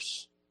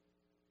course,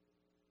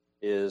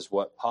 is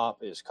what pop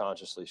is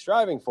consciously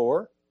striving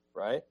for,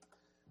 right?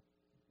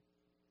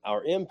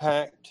 Our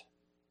impact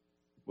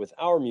with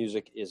our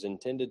music is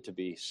intended to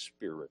be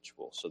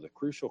spiritual. So the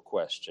crucial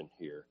question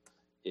here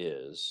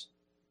is,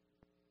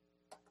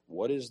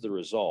 what is the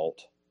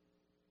result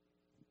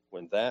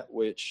when that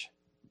which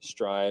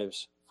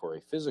strives for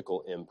a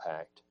physical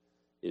impact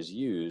is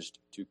used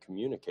to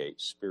communicate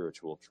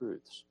spiritual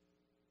truths?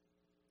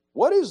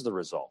 What is the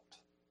result?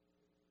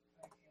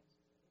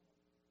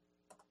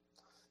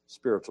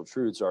 Spiritual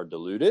truths are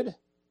diluted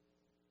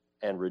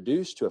and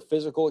reduced to a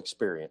physical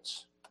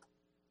experience.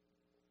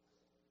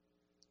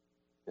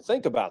 And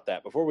think about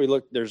that before we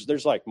look.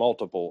 There's like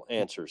multiple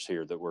answers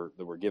here that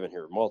we're given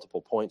here,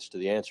 multiple points to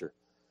the answer.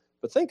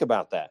 But think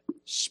about that.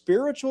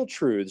 Spiritual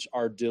truths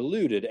are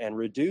diluted and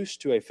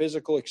reduced to a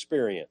physical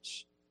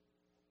experience.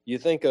 You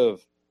think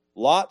of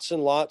lots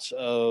and lots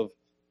of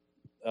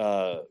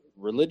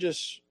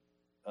religious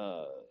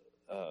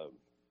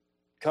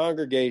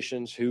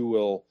congregations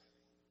who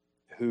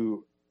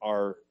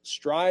are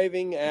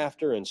striving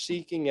after and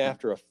seeking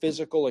after a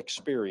physical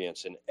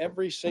experience in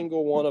every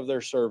single one of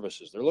their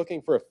services. They're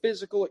looking for a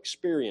physical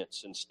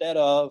experience instead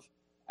of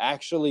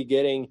actually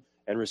getting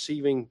and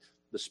receiving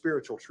the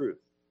spiritual truth.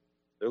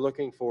 They're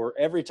looking for,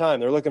 every time,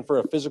 they're looking for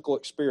a physical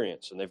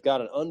experience, and they've got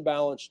an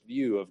unbalanced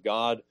view of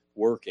God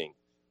working.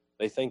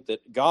 They think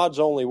that God's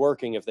only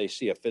working if they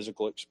see a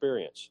physical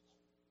experience.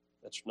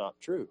 That's not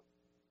true.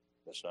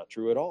 That's not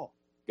true at all.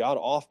 God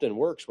often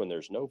works when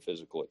there's no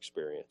physical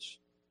experience.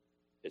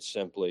 It's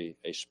simply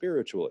a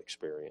spiritual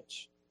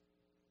experience.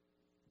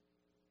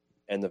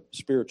 And the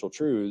spiritual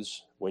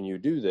truths, when you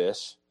do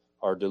this,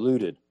 are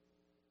diluted.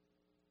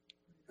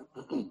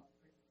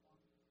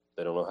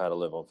 They don't know how to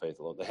live on faith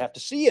alone. They have to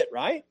see it,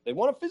 right? They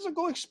want a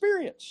physical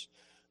experience.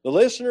 The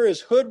listener is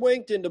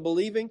hoodwinked into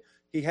believing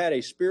he had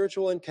a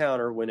spiritual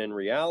encounter when in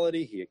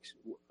reality,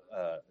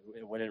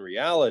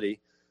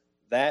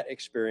 that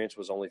experience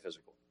was only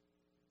physical.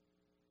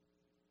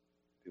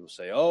 People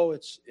say, "Oh,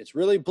 it's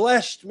really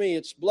blessed me.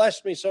 It's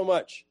blessed me so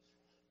much."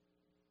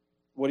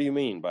 What do you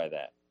mean by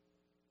that?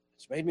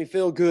 It's made me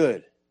feel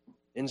good,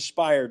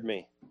 inspired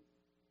me.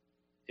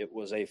 It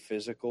was a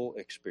physical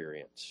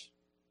experience,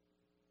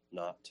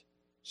 not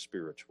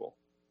spiritual.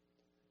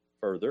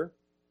 Further,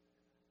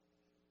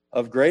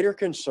 of greater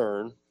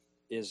concern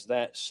is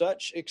that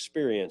such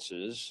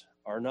experiences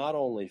are not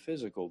only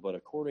physical, but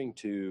according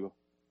to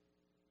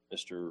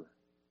Mr.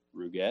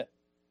 Ruggett,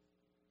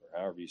 or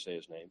however you say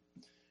his name,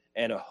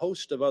 and a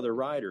host of other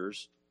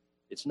writers,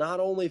 it's not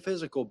only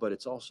physical, but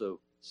it's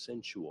also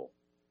sensual.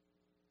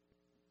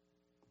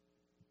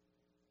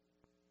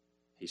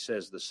 He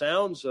says the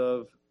sounds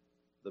of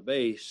the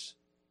bass,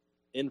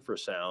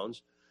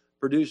 infrasounds,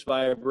 produce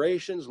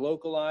vibrations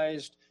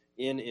localized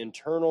in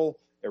internal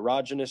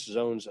erogenous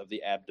zones of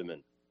the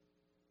abdomen.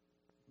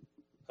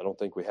 I don't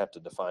think we have to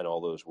define all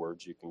those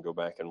words. You can go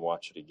back and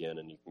watch it again,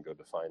 and you can go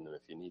define them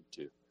if you need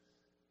to.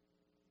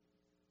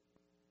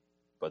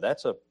 But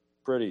that's a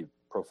pretty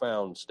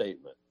profound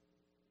statement.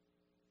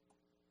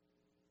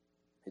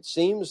 It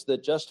seems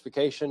that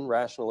justification,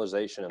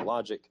 rationalization, and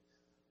logic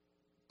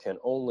can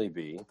only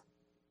be,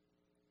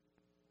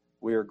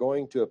 we are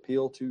going to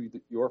appeal to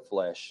your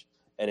flesh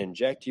and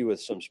inject you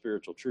with some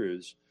spiritual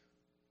truths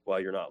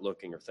while you're not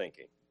looking or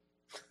thinking.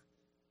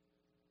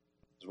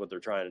 Is what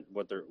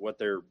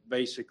they're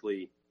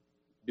basically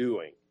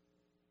doing.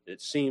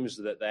 It seems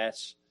that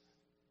that's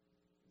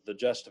the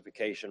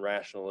justification,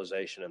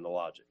 rationalization, and the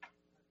logic.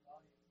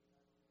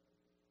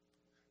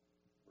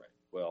 Right.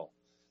 Well,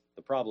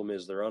 the problem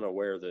is they're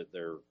unaware that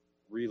they're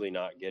really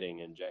not getting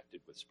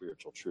injected with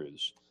spiritual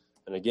truths.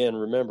 And again,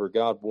 remember,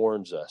 God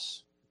warns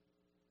us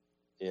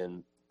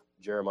in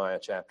Jeremiah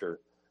chapter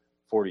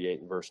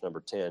 48 and verse number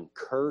 10,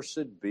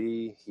 "Cursed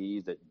be he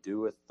that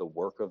doeth the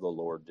work of the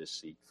Lord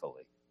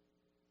deceitfully."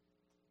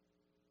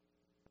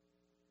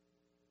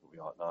 We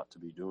ought not to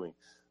be doing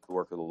the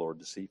work of the Lord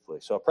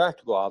deceitfully. So a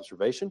practical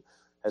observation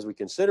as we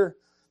consider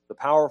the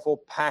powerful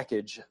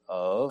package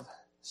of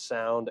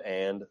sound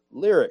and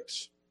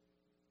lyrics.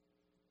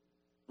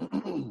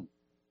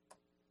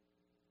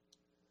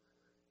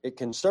 It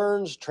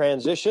concerns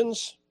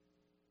transitions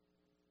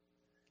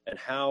and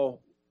how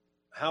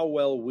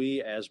well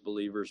we as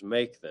believers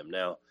make them.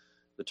 Now,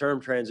 the term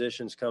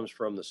transitions comes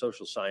from the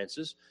social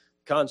sciences.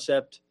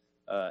 Concept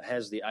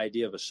has the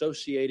idea of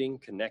associating,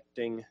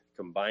 connecting,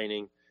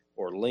 combining,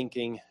 or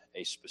linking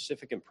a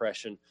specific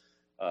impression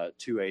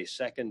to a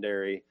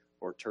secondary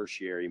or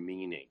tertiary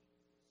meaning.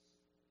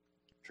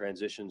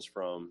 Transitions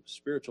from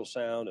spiritual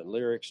sound and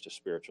lyrics to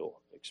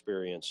spiritual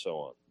experience, so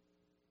on.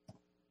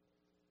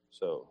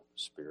 So,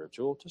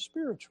 spiritual to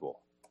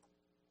spiritual,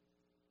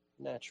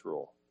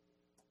 natural,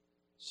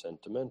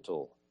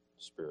 sentimental,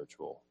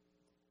 spiritual.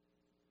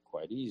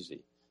 Quite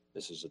easy.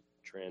 This is a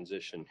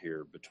transition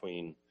here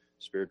between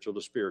spiritual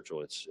to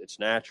spiritual. It's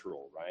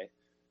natural, right?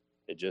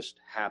 It just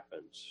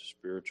happens.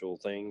 Spiritual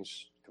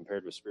things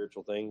compared with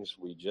spiritual things,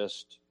 we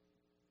just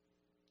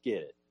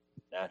get it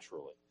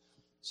naturally.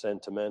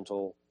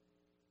 Sentimental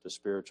to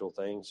spiritual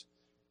things,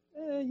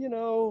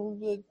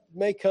 it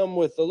may come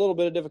with a little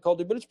bit of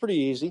difficulty, but it's pretty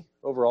easy.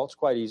 Overall, it's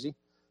quite easy.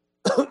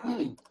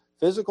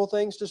 Physical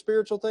things to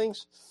spiritual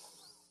things,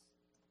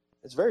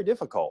 it's very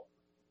difficult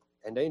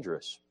and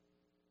dangerous.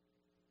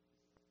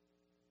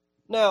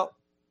 Now,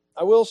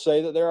 I will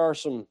say that there are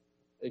some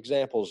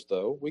examples,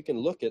 though. We can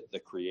look at the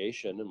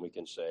creation and we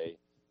can say,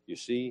 you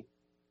see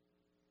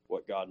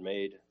what God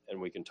made, and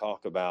we can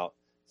talk about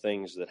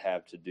things that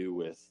have to do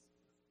with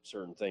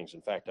certain things.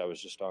 In fact, I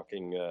was just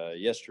talking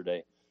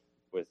yesterday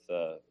with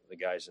the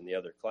guys in the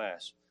other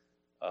class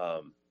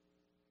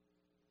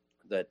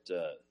that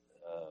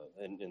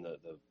in the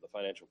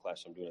financial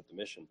class I'm doing at the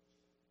mission,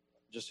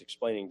 just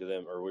explaining to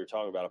them, or we were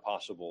talking about a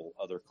possible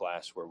other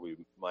class where we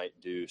might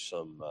do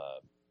some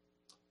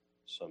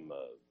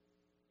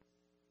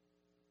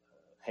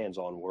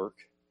hands-on work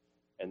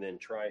and then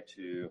try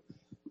to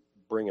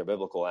bring a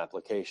biblical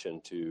application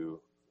to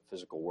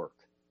physical work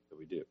that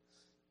we do.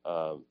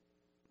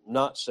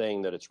 Not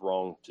saying that it's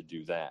wrong to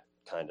do that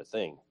kind of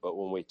thing, but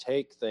when we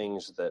take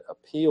things that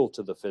appeal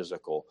to the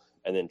physical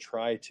and then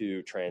try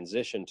to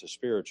transition to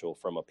spiritual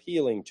from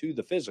appealing to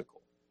the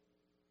physical,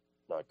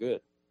 not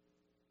good.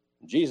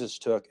 Jesus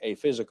took a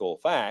physical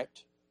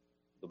fact,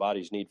 the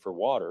body's need for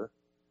water,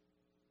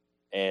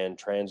 and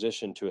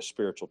transitioned to a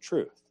spiritual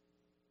truth.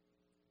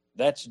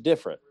 That's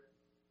different.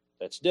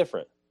 That's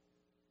different.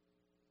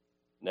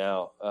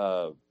 Now,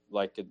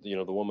 like,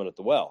 the woman at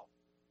the well,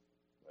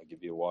 I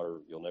give you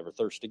water, you'll never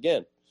thirst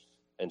again.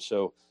 And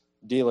so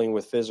dealing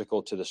with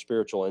physical to the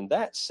spiritual in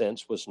that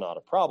sense was not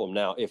a problem.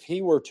 Now, if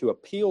he were to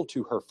appeal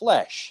to her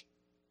flesh,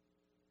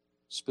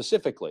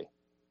 specifically,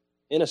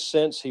 in a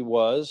sense he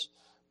was,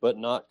 but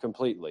not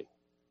completely.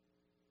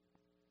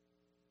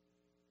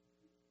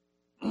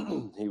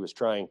 He was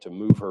trying to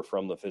move her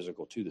from the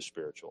physical to the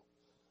spiritual.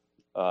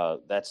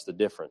 That's the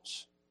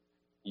difference.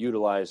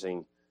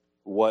 Utilizing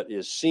what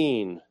is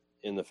seen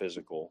in the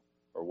physical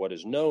or what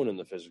is known in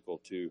the physical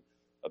to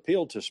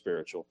appeal to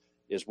spiritual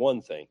is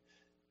one thing.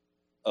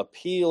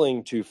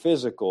 Appealing to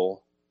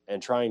physical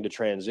and trying to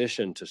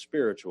transition to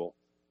spiritual,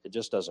 it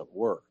just doesn't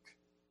work.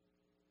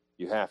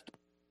 You have to,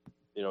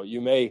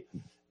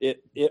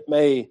 it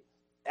may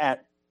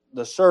at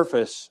the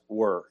surface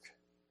work,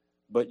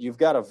 but you've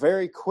got to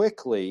very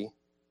quickly,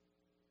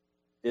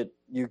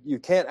 you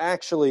can't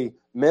actually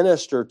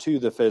minister to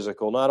the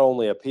physical, not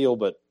only appeal,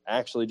 but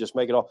actually just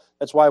make it all.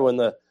 That's why when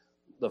the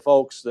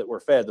folks that were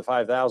fed, the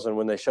 5,000,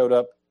 when they showed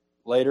up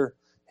later,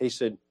 he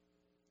said,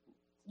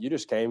 you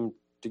just came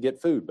to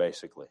get food,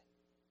 basically.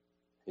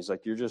 He's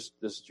like,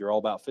 you're all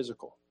about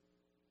physical.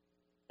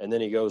 And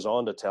then he goes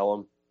on to tell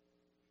them,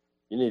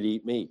 you need to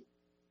eat meat,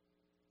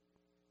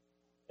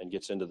 and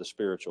gets into the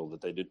spiritual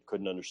that they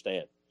couldn't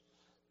understand.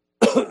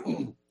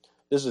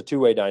 This is a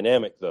two-way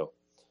dynamic, though.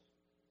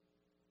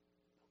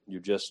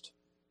 You're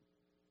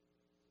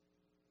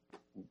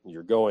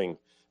going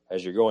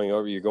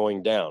over, you're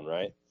going down,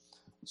 right?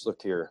 Let's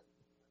look here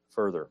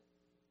further.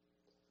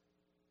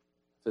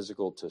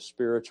 Physical to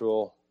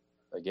spiritual,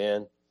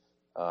 again,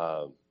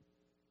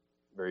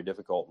 very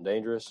difficult and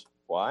dangerous.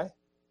 Why?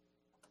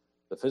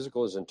 The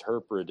physical is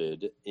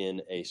interpreted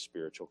in a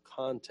spiritual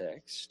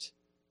context.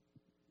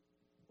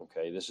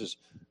 Okay, this is,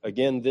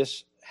 again,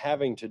 this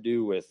having to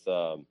do with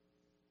the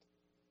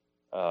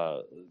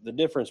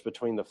difference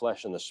between the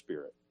flesh and the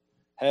spirit,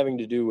 having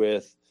to do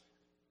with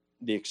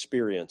the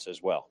experience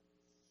as well.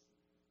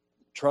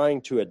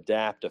 Trying to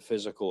adapt a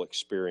physical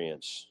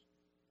experience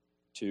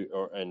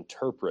or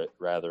interpret,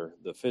 rather,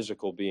 the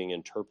physical being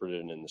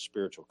interpreted in the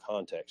spiritual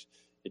context.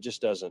 It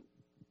just doesn't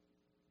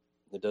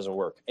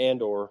work.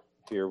 And or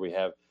here we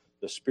have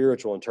the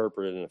spiritual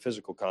interpreted in a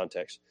physical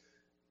context.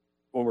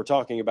 When we're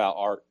talking about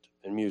art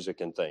and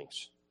music and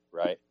things,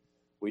 right?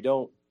 We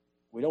don't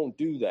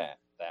do that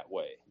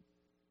way.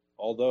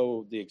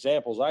 Although the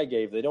examples I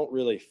gave, they don't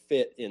really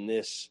fit in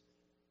this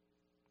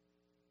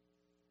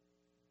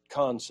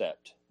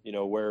concept.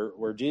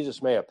 Where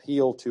Jesus may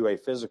appeal to a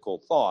physical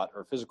thought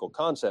or physical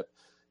concept,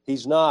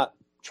 he's not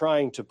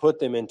trying to put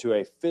them into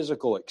a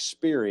physical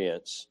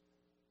experience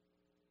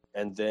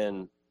and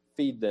then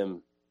feed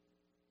them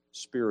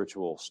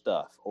spiritual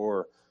stuff,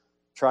 or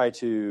try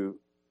to,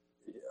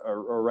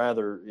 or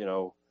rather,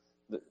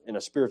 in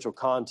a spiritual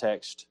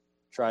context,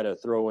 try to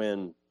throw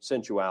in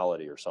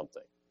sensuality or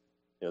something.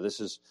 This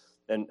is,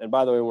 and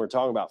by the way, when we're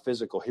talking about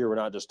physical here, we're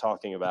not just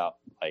talking about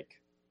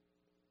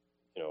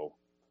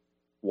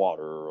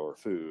water or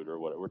food or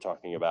what. We're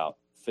talking about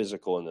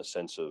physical in the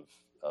sense of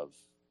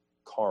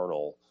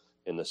carnal,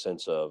 in the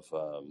sense of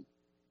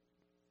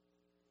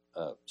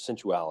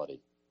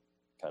sensuality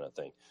kind of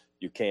thing.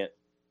 You can't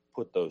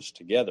put those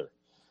together.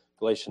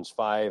 Galatians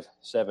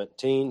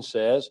 5:17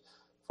 says,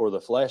 for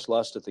the flesh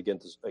lusteth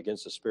against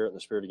the spirit, and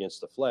the spirit against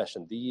the flesh,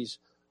 and these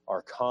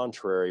are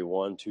contrary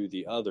one to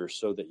the other,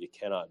 so that you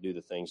cannot do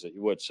the things that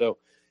you would. So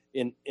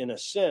in a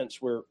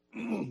sense, when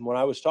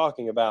I was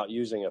talking about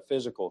using a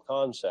physical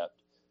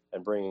concept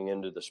and bringing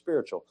into the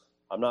spiritual,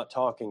 I'm not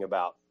talking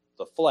about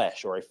the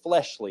flesh or a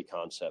fleshly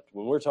concept.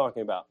 When we're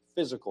talking about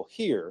physical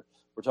here,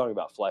 we're talking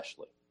about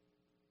fleshly.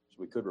 So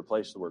we could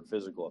replace the word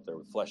physical up there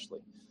with fleshly.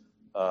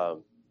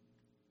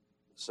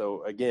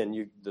 So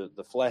again,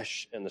 the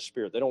flesh and the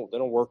spirit, they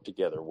don't work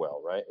together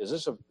well, right? Is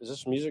this a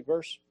music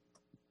verse?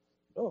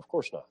 No, of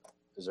course not.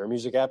 Is there a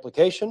music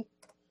application?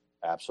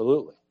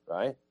 Absolutely,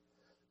 right?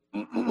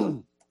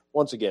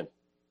 Once again,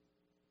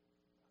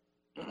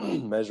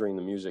 measuring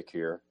the music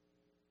here.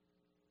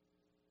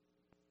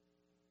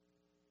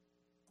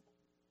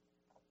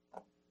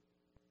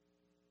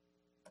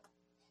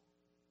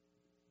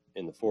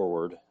 In the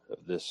foreword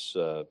of this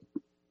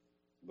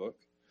book,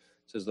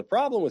 it says the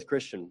problem with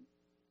Christian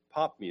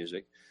pop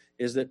music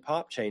is that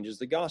pop changes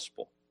the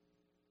gospel.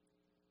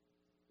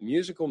 The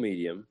musical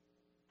medium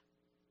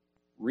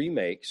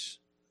remakes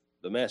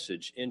the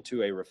message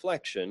into a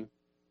reflection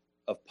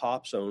of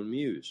pop's own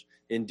muse.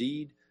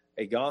 Indeed,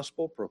 a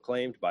gospel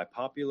proclaimed by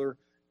popular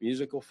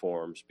musical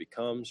forms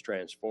becomes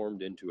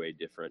transformed into a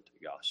different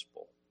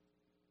gospel.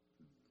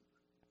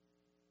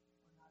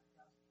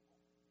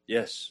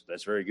 Yes,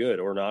 that's very good.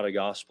 Or not a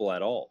gospel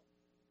at all.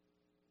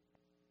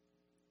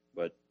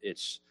 But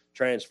it's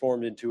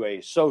transformed into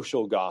a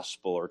social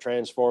gospel, or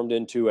transformed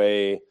into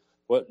a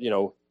what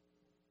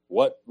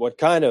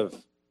kind of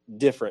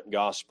different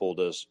gospel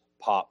does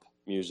pop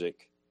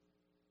music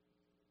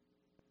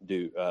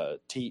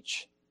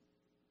teach?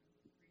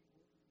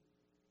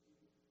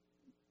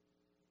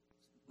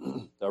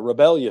 A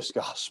rebellious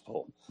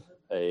gospel,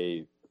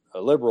 a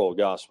liberal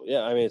gospel.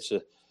 Yeah, I mean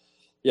so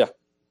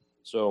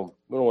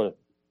we don't want to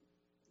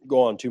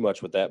go on too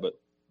much with that, but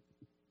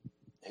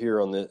here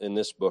in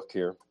this book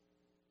here,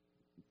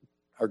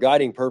 our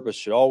guiding purpose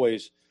should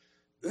always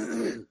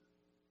he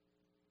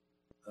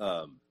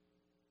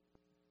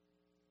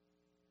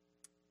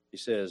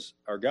says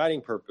our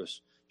guiding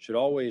purpose should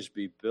always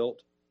be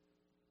built,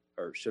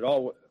 or should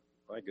always,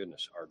 my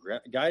goodness, our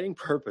guiding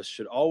purpose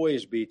should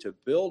always be to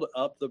build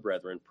up the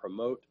brethren,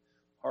 promote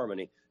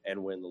harmony,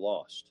 and win the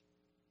lost.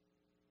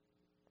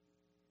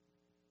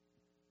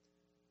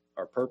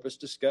 Our purpose,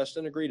 discussed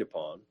and agreed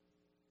upon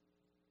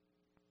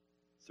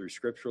through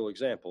scriptural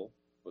example,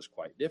 was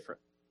quite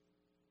different.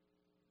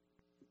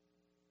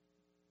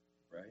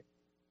 Right?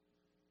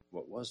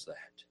 What was that?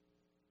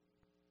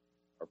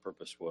 Our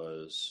purpose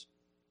was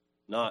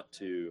not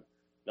to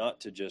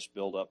just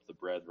build up the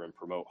brethren,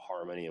 promote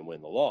harmony, and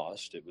win the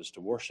lost. It was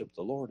to worship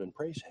the Lord and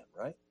praise him,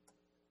 right?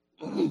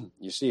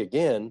 You see,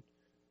 again,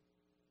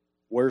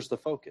 where's the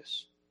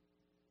focus?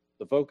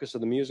 The focus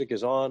of the music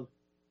is on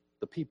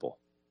the people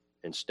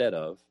instead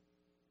of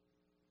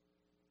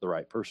the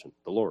right person,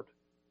 the Lord.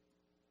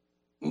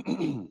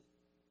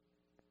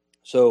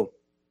 So,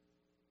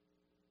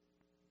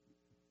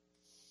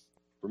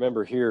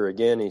 remember here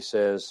again, he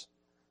says,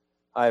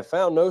 I have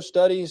found no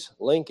studies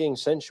linking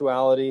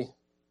sensuality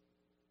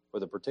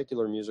with a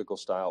particular musical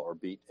style or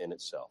beat in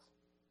itself.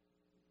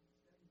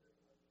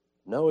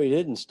 No, he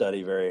didn't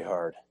study very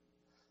hard.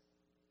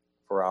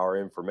 For our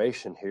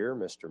information here,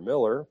 Mr.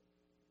 Miller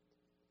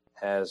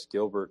has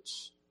Gilbert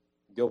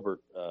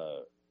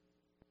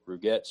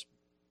Rouget's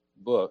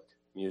book,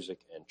 Music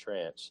and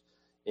Trance,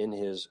 in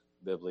his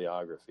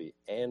bibliography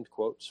and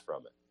quotes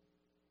from it.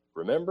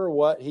 Remember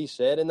what he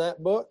said in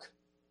that book?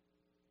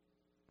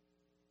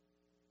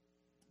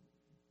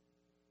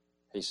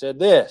 He said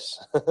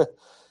this,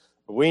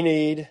 we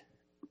need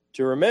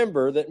to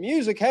remember that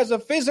music has a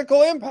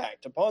physical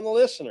impact upon the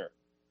listener,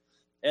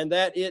 and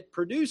that it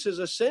produces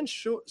a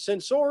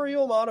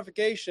sensorial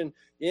modification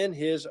in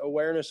his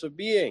awareness of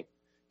being.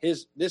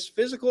 This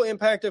physical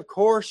impact, of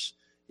course,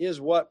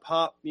 is what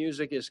pop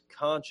music is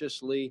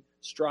consciously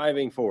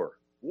striving for.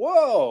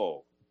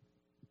 Whoa!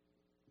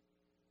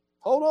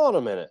 Hold on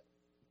a minute.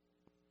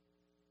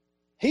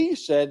 He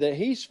said that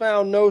he's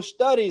found no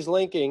studies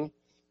linking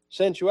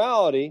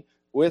sensuality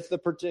with a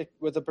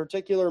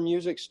particular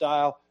music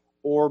style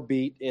or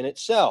beat in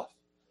itself.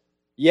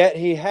 Yet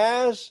he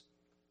has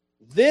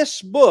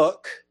this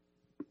book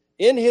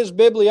in his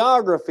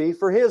bibliography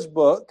for his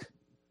book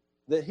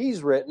that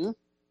he's written,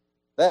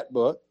 that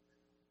book.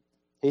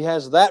 He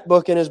has that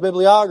book in his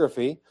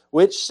bibliography,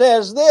 which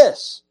says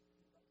this.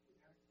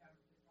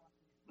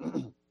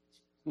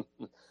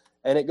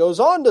 And it goes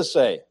on to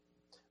say,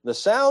 the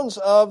sounds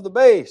of the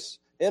bass,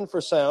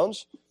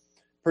 infrasounds,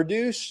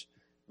 produce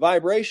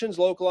vibrations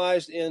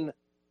localized in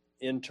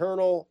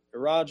internal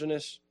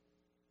erogenous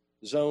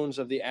zones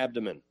of the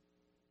abdomen.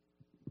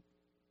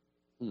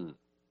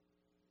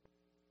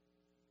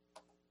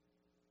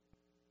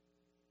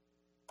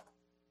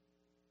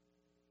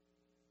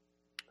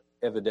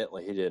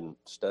 Evidently, he didn't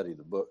study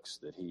the books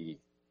that he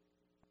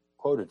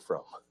quoted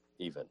from,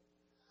 even.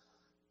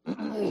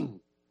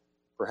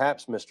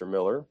 Perhaps Mr.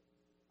 Miller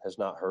has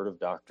not heard of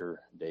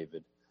Dr.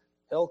 David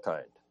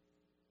Helkind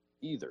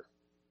either.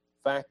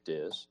 Fact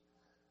is,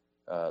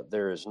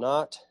 there is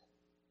not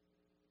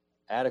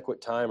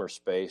adequate time or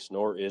space,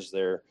 nor is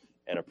there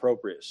an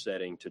appropriate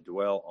setting to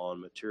dwell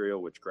on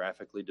material which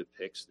graphically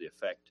depicts the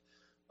effect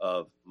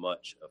of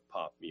much of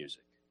pop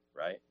music,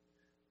 right?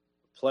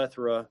 A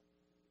plethora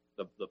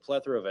The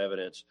plethora of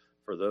evidence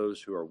for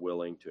those who are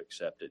willing to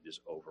accept it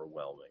is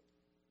overwhelming.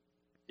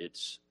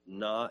 It's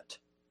not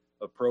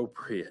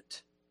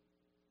appropriate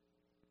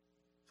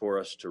for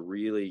us to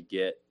really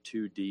get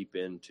too deep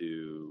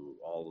into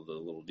all of the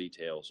little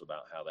details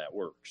about how that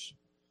works.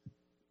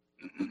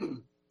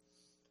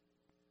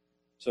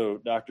 So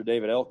Dr.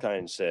 David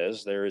Elkind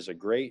says there is a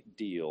great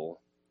deal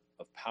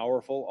of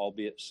powerful,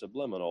 albeit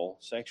subliminal,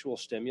 sexual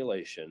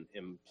stimulation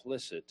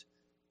implicit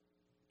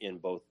in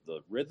both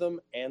the rhythm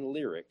and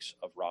lyrics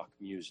of rock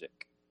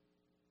music.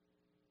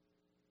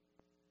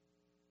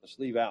 Let's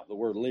leave out the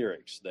word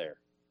lyrics there.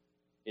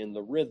 In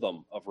the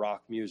rhythm of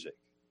rock music.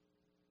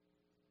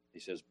 He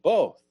says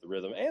both the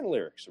rhythm and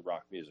lyrics of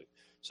rock music.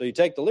 So you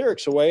take the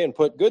lyrics away and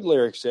put good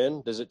lyrics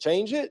in. Does it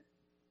change it?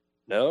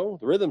 No,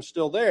 the rhythm's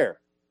still there.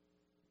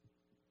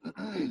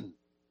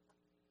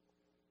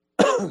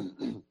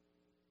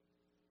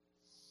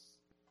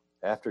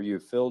 After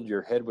you've filled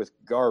your head with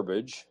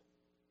garbage,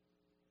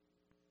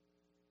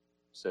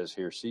 says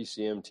here,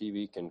 CCM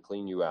TV can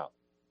clean you out.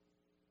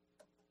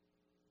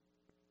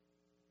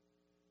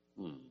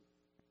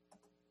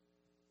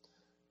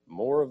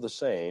 More of the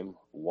same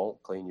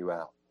won't clean you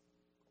out.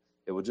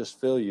 It will just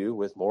fill you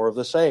with more of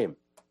the same.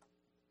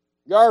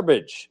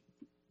 Garbage,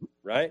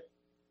 right?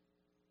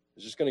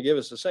 It's just going to give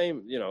us the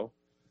same, it's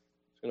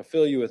going to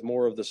fill you with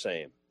more of the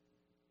same.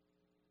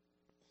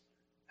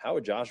 How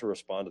would Joshua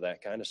respond to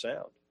that kind of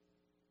sound?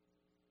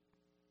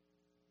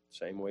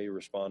 Same way he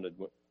responded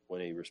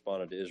when he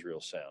responded to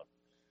Israel's sound.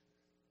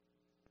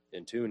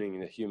 In tuning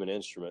the human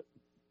instrument,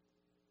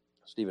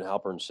 Stephen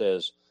Halpern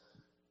says,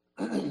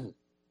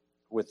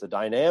 with the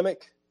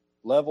dynamic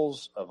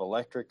levels of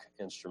electric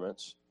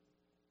instruments,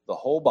 the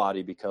whole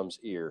body becomes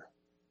ear.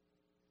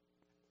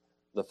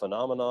 The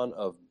phenomenon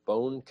of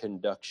bone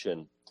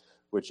conduction,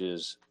 which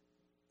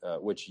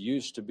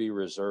used to be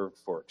reserved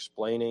for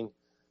explaining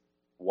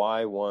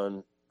why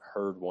one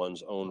heard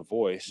one's own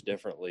voice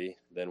differently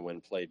than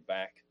when played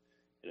back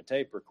in a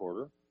tape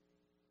recorder,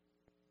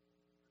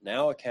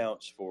 now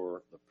accounts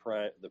for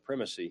the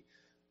primacy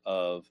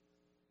of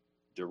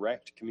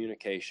direct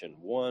communication,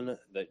 one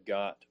that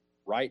got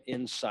right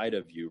inside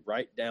of you,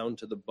 right down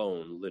to the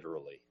bone,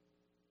 literally.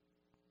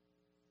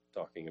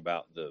 Talking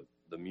about the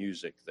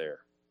music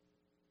there.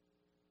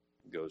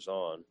 It goes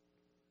on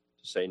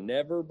to say,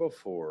 never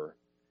before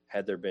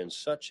had there been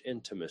such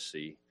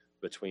intimacy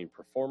between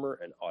performer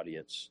and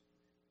audience.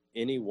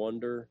 Any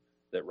wonder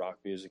that rock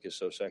music is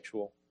so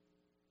sexual?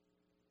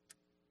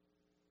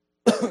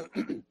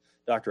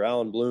 Dr.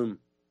 Alan Bloom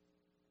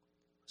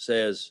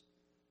says,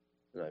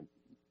 and I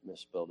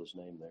misspelled his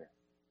name there,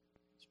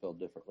 spelled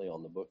differently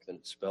on the book than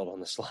it's spelled on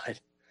the slide.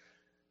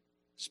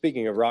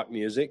 Speaking of rock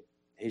music,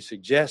 he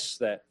suggests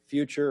that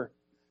future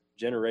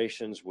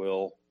generations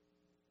will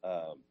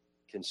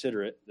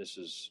consider it. This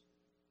is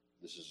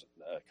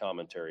a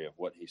commentary of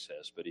what he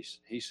says, but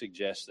he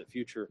suggests that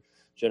future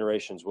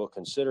generations will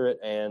consider it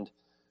and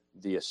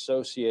the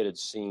associated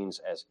scenes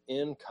as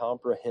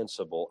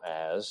incomprehensible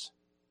as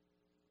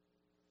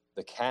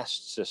the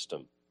caste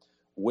system,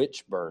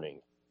 witch burning,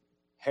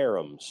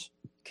 harems,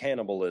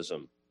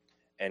 cannibalism,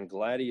 and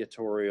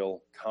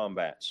gladiatorial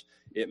combats.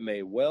 It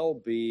may well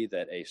be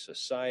that a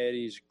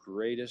society's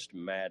greatest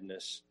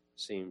madness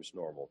seems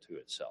normal to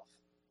itself.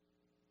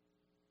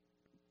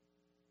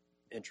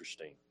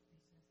 Interesting.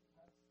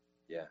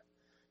 Yeah.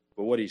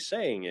 But what he's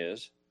saying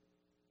is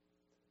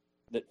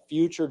that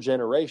future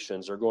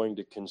generations are going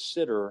to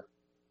consider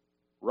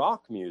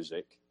rock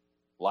music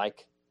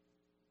like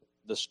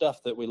the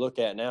stuff that we look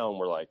at now and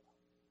we're like,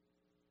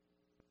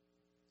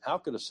 how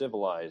could a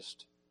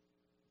civilized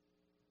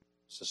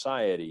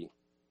society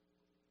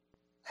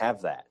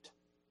have that?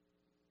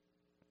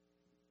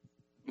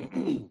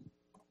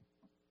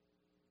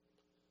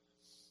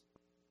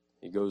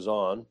 He goes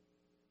on.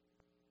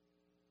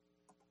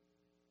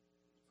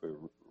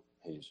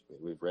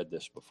 We've read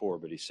this before,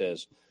 but he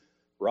says,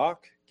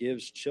 rock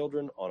gives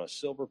children on a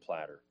silver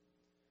platter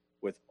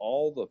with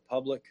all the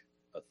public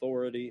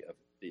authority of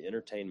the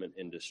entertainment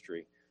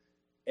industry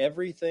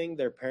everything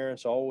their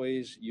parents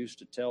always used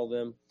to tell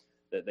them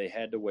that they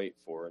had to wait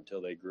for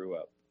until they grew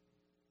up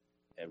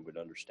and would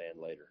understand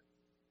later.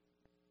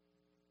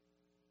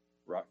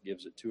 Rock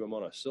gives it to them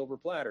on a silver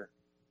platter.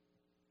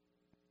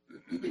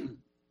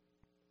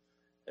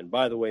 And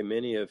by the way,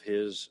 many of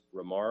his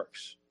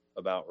remarks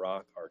about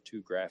rock are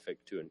too graphic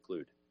to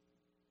include.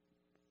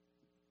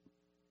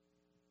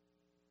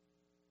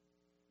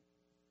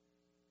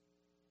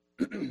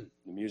 The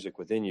music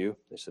within you,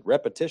 they said,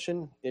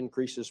 repetition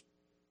increases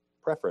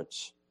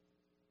preference.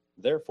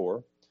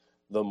 Therefore,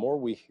 the more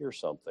we hear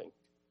something,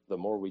 the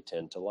more we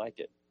tend to like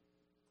it.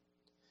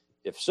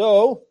 If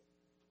so,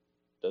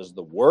 does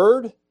the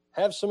word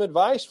have some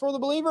advice for the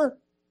believer?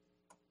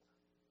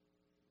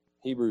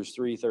 Hebrews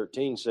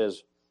 3:13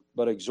 says,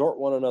 but exhort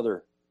one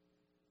another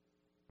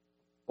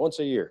once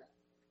a year,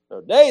 no,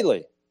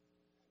 daily.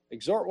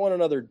 Exhort one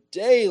another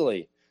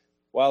daily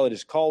while it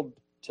is called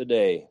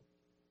today,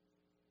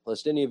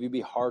 lest any of you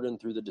be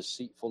hardened through the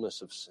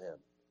deceitfulness of sin.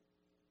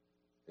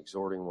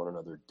 Exhorting one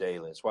another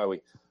daily. That's why we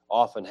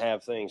often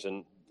have things,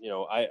 and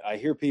I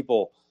hear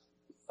people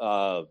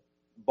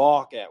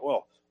balk at,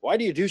 well, why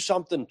do you do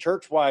something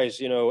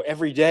church-wise,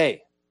 every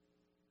day?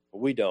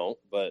 Well, we don't,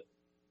 but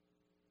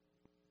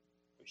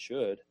we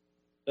should.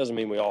 Doesn't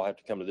mean we all have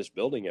to come to this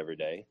building every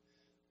day,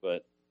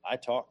 but I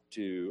talk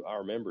to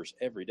our members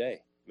every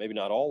day. Maybe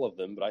not all of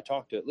them, but I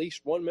talk to at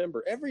least one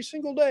member every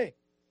single day.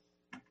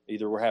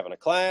 Either we're having a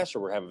class, or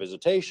we're having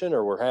visitation,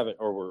 or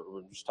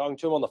we're just talking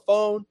to them on the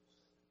phone.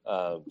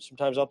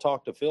 Sometimes I'll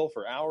talk to Phil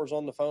for hours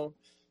on the phone.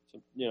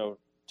 So,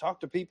 talk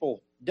to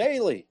people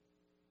daily,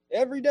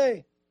 every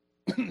day.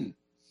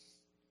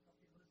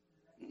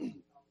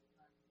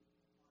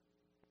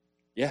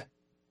 Yeah.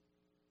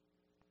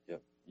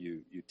 Yep.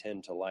 You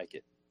tend to like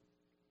it.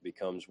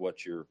 Becomes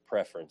what your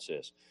preference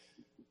is.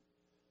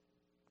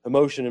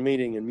 Emotion and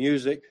meaning in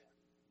music.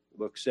 The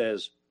book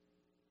says,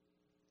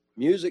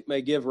 music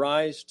may give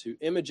rise to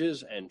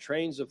images and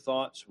trains of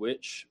thoughts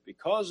which,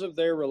 because of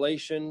their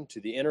relation to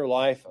the inner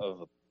life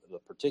of the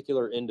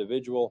particular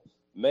individual,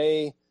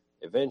 may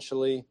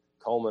eventually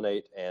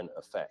culminate and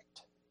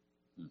affect.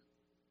 In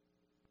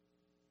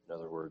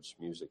other words,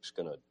 music's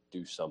going to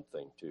do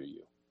something to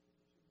you.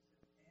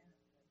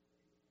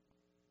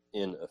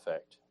 In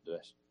effect.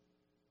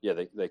 Yeah,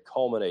 they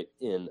culminate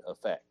in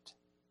effect.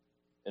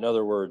 In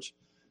other words,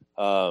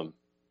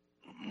 the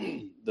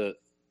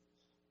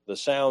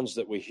sounds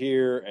that we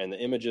hear and the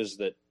images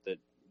that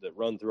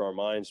run through our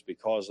minds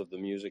because of the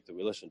music that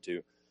we listen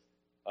to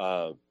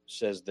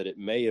says that it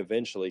may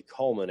eventually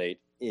culminate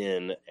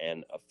in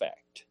an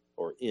effect,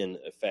 or in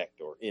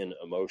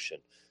emotion.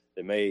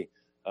 It may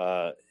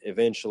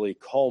eventually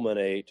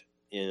culminate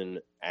in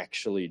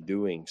actually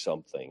doing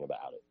something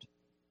about it.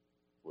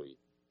 We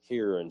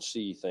hear and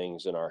see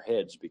things in our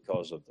heads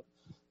because of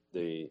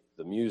the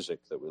music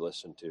that we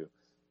listen to.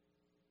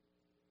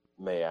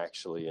 May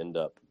actually end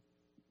up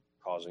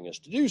causing us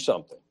to do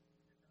something.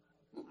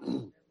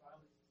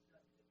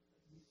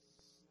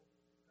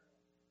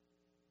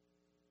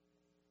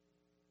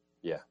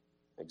 Yeah,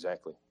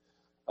 exactly.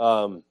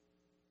 Now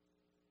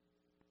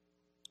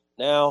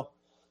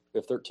we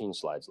have 13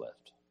 slides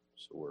left,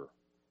 so we're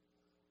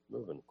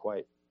moving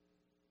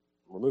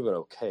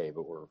okay,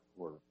 but we're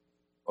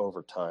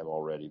over time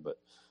already. But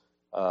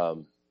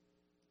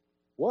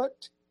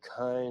what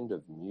kind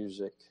of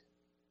music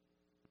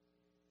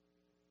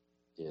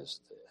is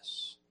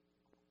this?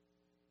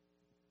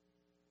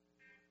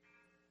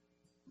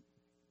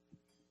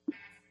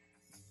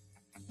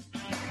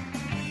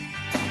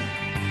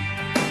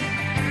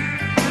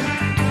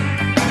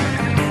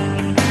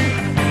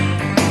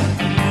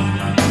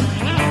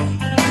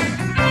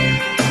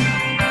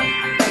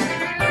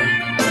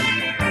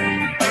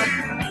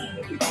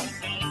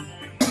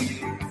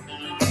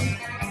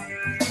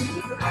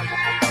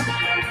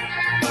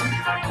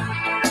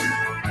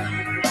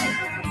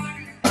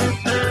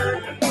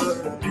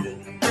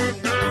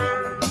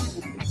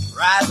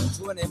 Riding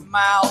 20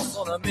 miles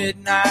on a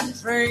midnight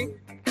train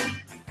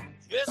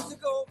just to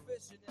go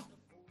fishing in the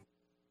pool.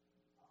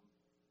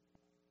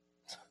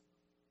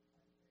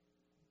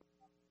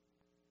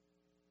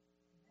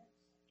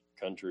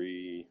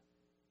 Country.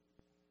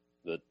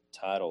 The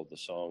title of the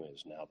song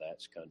is Now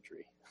That's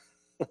Country.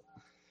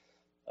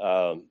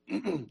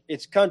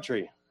 It's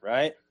country,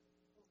 right?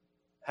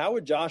 How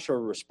would Joshua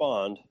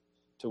respond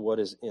to what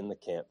is in the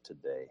camp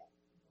today?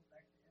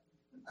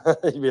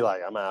 He'd be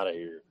like, I'm out of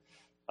here.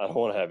 I don't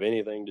want to have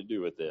anything to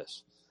do with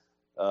this.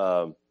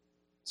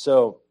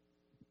 So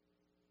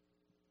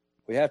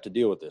we have to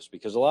deal with this,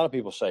 because a lot of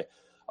people say,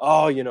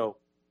 oh,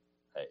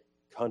 hey,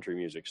 country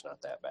music's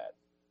not that bad.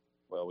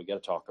 Well, we got to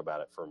talk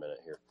about it for a minute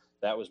here.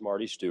 That was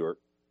Marty Stewart,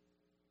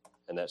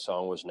 and that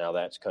song was Now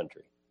That's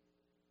Country,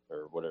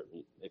 or whatever,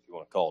 if you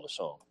want to call it a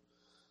song.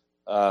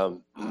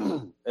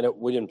 And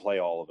we didn't play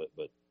all of it,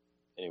 but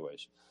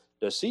anyways.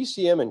 Does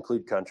CCM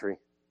include country?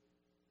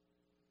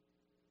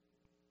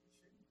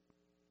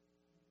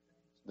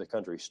 The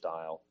country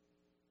style?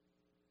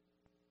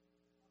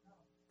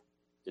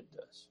 It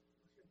does.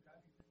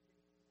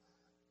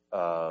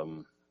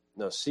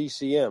 No,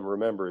 CCM,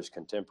 remember, is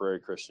contemporary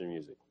Christian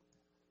music.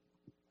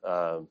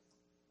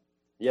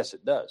 Yes,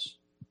 it does.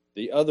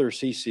 The other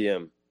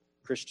CCM,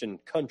 Christian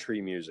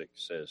country music,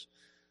 says,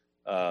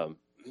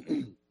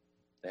 they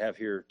have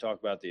here talk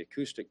about the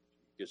acoustic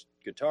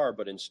guitar,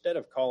 but instead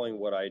of calling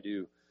what I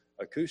do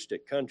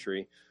acoustic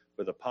country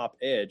with a pop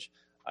edge,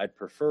 I'd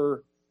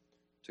prefer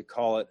to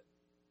call it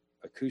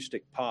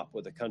acoustic pop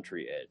with a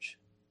country edge.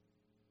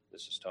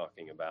 This is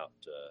talking about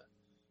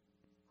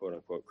quote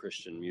unquote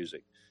Christian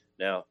music.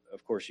 Now,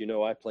 of course,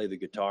 I play the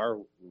guitar,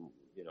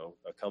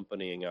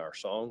 accompanying our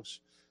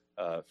songs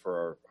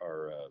for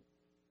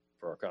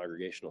our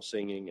congregational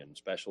singing and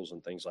specials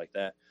and things like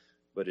that,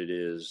 but it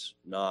is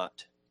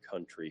not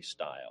country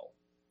style.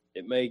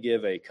 It may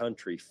give a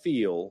country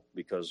feel,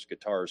 because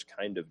guitars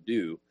kind of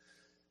do,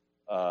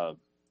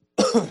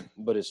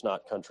 but it's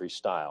not country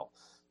style.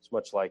 It's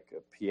much like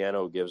a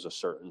piano gives a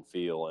certain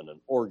feel and an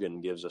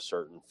organ gives a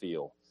certain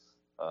feel.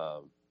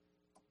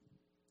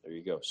 There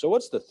you go. So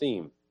what's the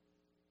theme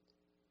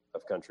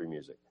of country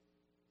music?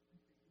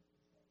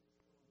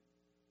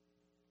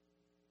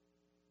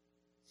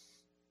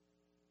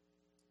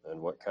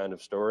 And what kind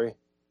of story?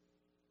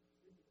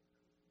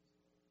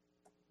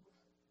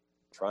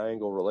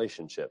 Triangle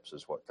relationships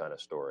is what kind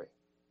of story?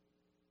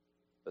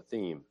 The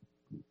theme.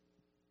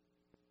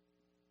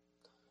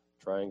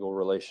 Triangle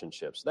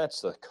relationships.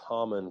 That's the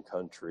common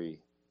country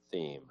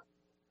theme.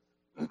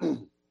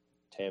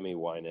 Tammy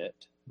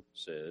Wynette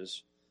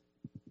says,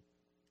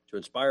 to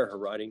inspire her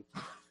writing,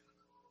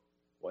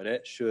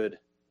 Wynette should,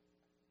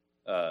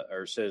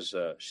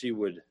 she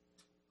would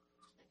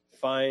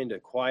find a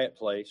quiet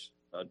place.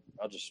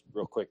 I'll just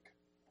real quick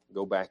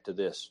go back to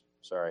this.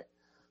 Sorry.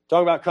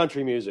 Talk about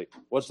country music.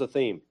 What's the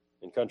theme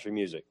in country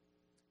music?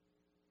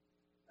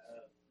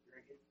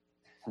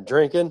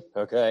 Drinking.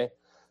 Okay.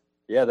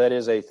 Yeah, that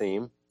is a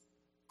theme.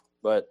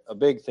 But a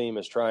big theme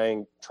is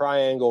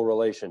triangle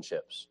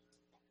relationships.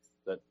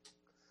 That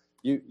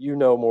you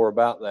know more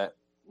about that,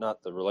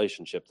 not the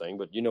relationship thing,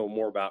 but you know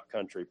more about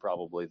country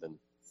probably than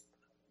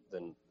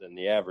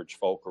the average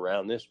folk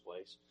around this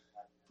place.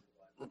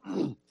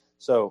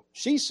 So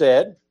she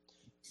said,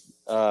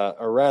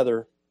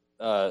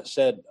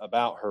 said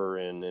about her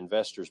in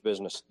Investors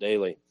Business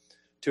Daily,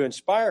 to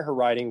inspire her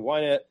writing,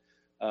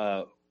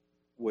 Wynette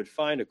would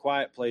find a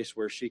quiet place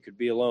where she could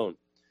be alone.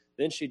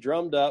 Then she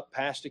drummed up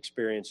past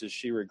experiences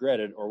she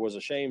regretted or was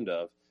ashamed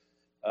of,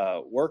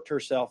 worked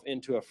herself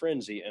into a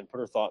frenzy, and put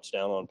her thoughts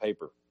down on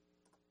paper.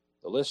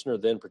 The listener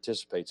then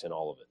participates in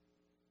all of it.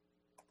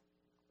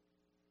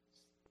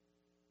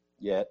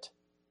 Yet,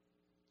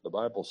 the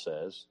Bible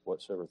says,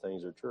 whatsoever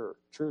things are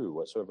true,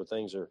 whatsoever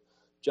things are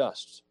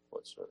just,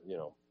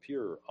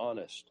 pure,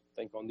 honest,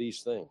 think on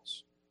these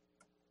things.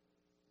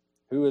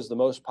 Who is the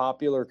most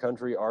popular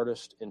country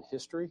artist in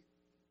history?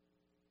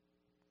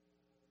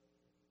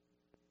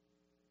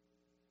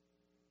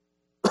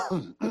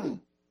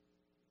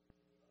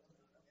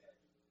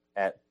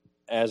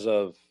 As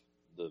of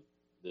the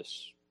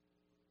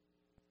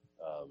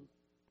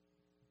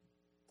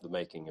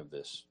making of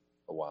this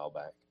a while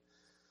back.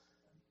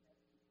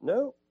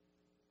 No,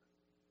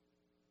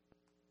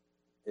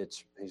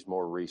 he's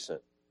more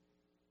recent.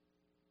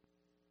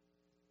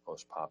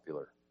 Most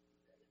popular.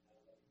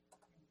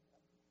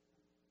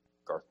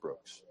 Garth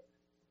Brooks.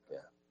 Yeah.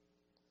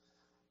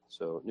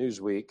 So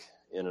Newsweek,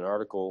 in an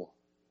article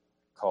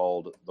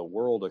called The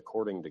World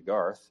According to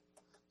Garth,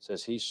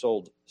 says he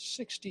sold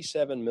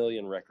 67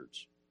 million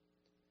records.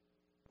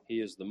 He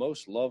is the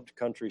most loved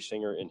country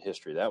singer in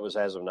history. That was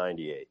as of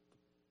 98.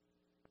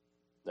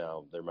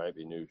 Now, there might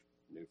be new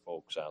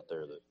folks out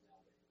there that...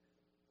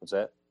 What's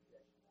that?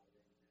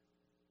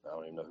 I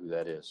don't even know who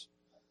that is.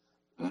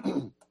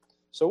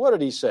 So what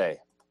did he say?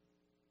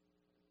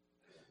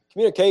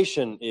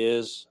 Communication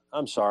is,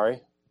 I'm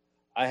sorry,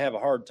 I have a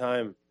hard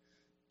time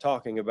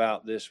talking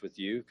about this with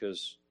you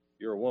because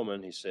you're a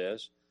woman, he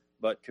says,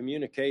 but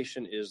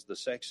communication is the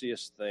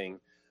sexiest thing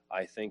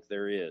I think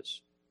there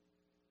is.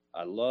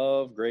 I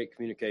love great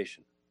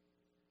communication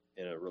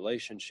in a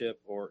relationship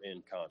or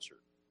in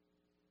concert.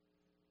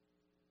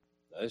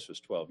 Now, this was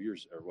 12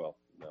 years,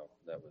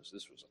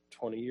 this was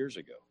 20 years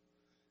ago.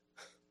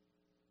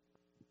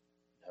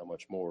 How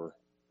much more,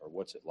 or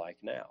what's it like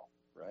now,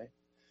 right?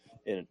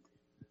 And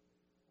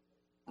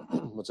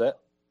what's that?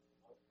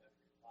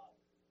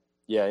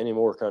 Yeah, any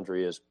more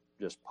country is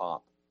just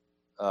pop.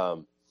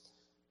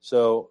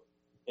 So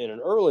in an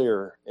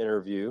earlier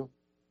interview,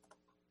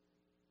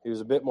 he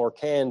was a bit more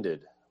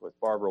candid with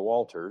Barbara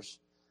Walters.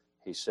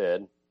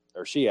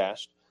 She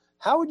asked,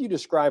 how would you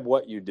describe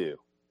what you do?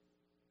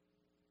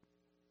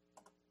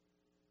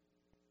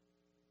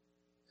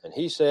 And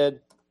he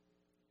said,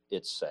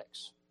 it's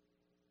sex.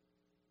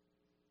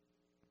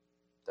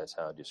 That's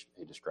how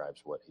he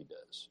describes what he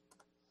does.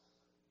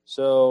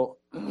 So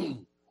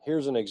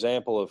here's an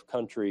example of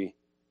country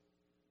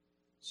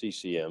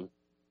CCM.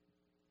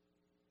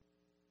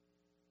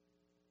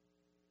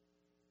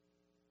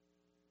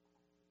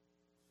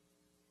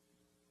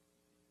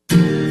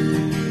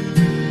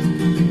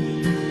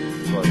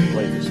 I've already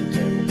played this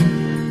example.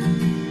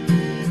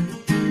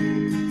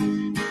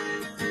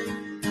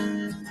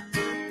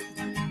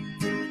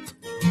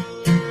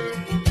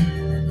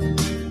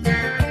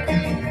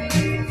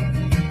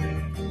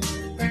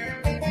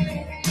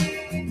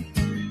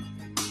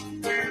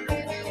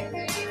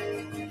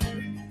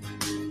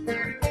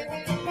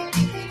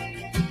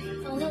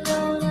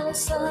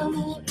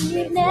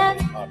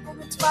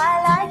 And the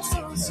twilight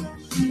so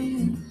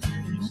clear.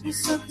 The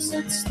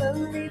sunset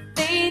slowly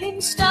fading,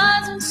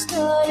 stars are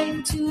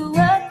starting to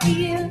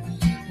appear.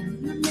 And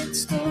in the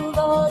midst of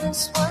all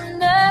this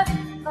wonder,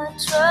 my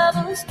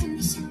troubles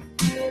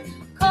disappear.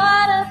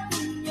 Caught up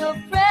in your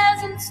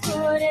presence,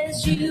 Lord,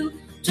 as you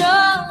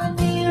draw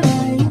near,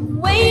 I am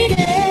waiting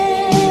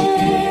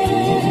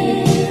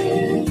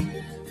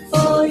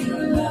for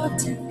your love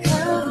to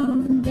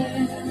come back.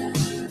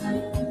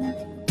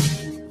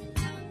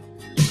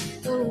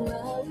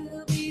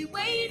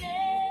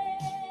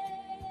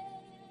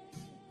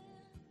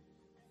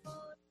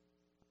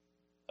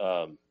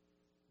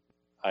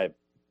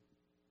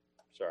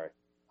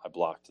 I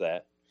blocked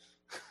that.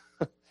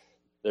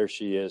 There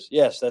she is.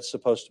 Yes, that's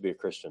supposed to be a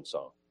Christian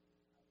song.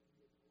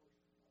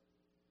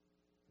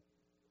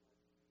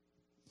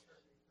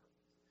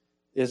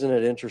 Isn't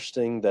it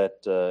interesting that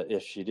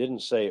if she didn't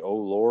say, "Oh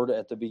Lord,"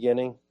 at the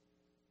beginning,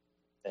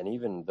 and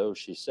even though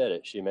she said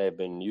it, she may have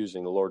been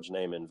using the Lord's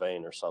name in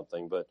vain or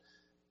something, but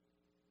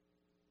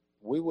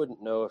we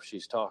wouldn't know if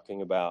she's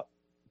talking about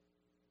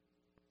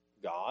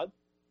God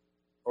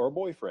or a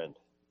boyfriend.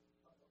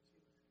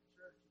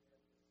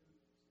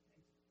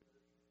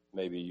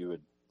 Maybe you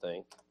would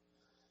think.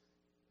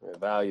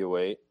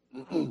 Evaluate.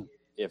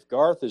 If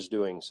Garth is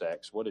doing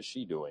sex, what is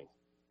she doing?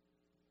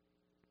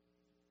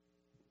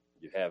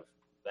 You have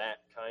that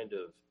kind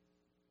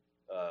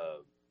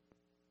of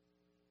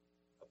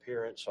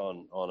appearance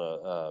on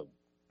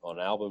an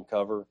album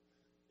cover.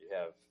 You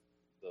have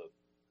the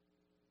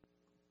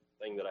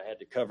thing that I had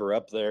to cover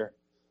up there.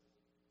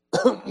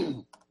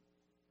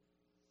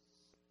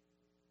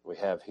 We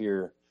have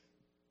here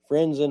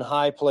friends in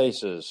high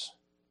places.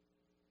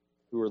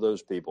 Who are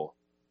those people?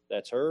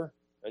 That's her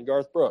and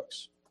Garth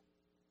Brooks.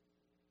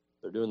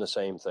 They're doing the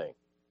same thing.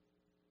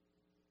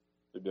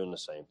 They're doing the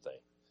same thing.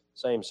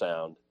 Same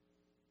sound,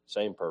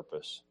 same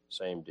purpose,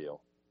 same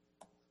deal.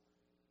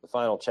 The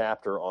final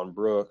chapter on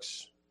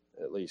Brooks,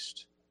 at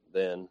least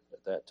then,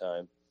 at that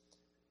time,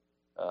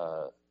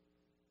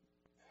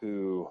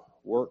 who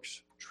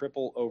works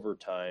triple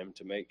overtime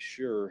to make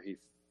sure he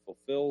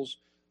fulfills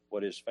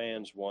what his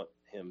fans want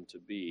him to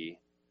be,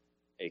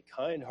 a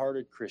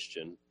kind-hearted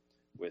Christian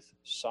with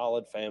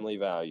solid family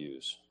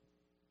values.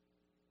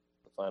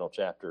 The final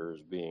chapter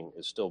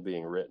is still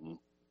being written.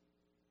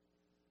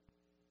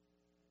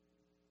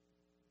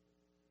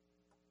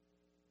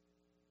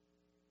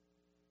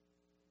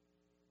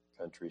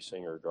 Country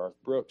singer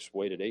Garth Brooks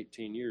waited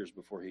 18 years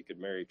before he could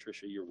marry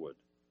Trisha Yearwood.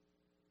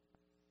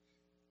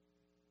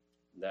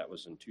 That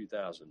was in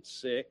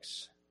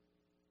 2006.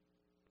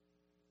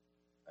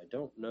 I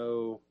don't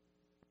know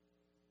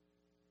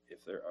if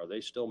are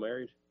they still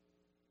married?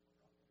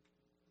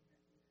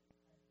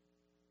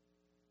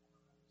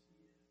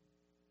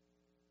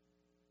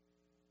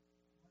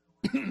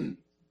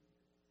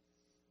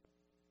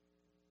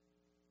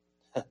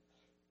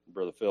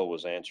 Brother Phil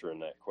was answering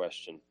that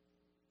question.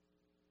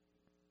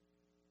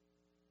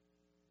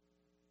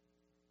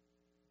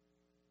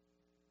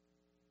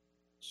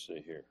 Let's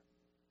see here.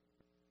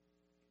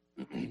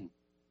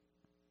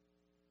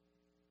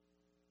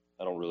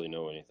 I don't really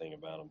know anything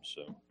about him,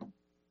 so.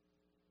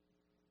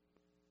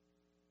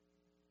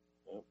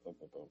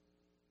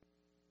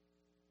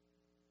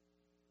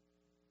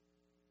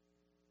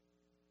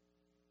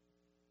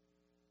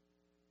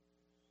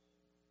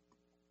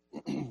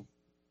 Let's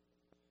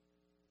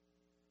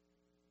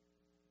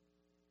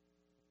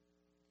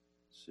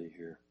see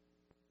here.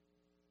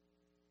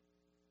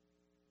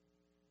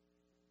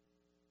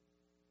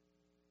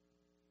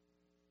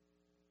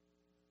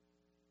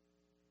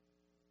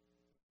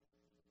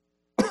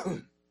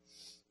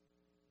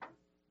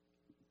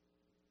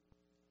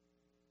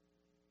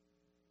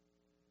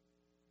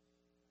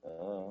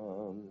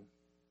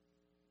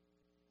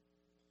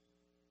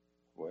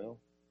 Well,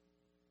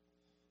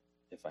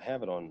 if I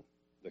have it on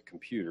the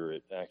computer,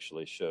 it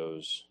actually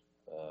shows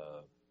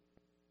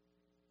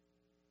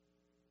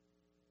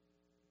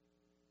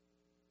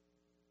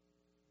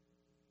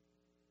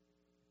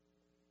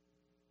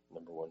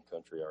number one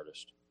country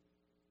artist.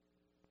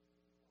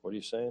 What are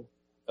you saying?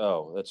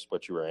 Oh, that's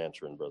what you were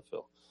answering, Brother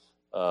Phil.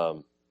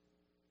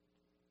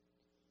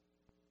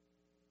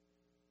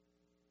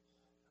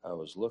 I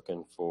was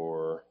looking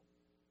for,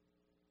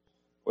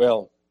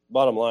 well,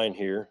 bottom line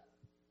here,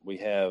 we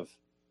have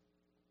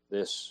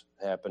this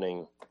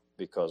happening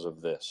because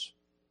of this,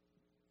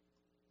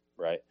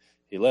 right?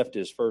 He left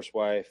his first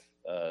wife,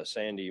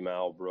 Sandy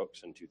Mal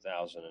Brooks, in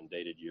 2000 and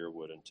dated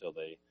Yearwood until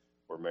they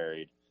were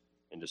married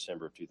in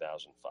December of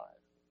 2005.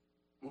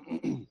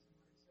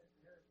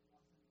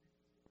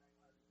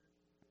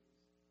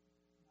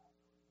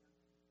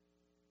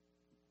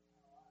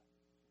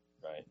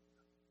 Right.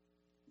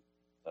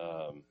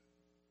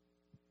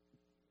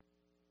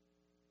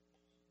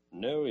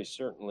 No, he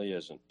certainly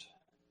isn't.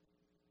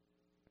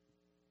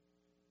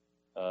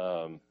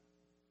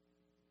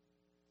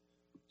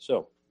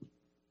 So,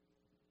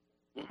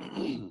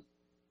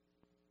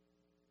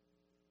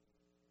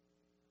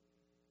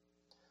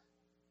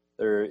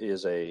 there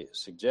is a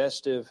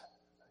suggestive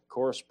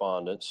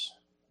correspondence.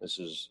 This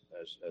is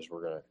as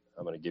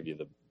I'm gonna give you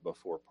the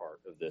before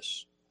part of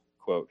this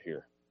quote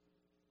here.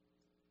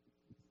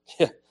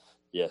 Yeah,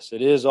 yes,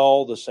 it is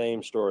all the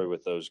same story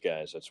with those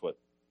guys. That's what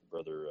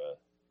Brother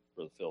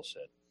Phil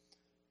said.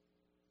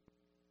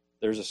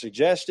 There's a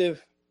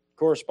suggestive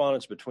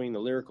correspondence between the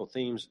lyrical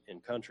themes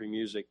in country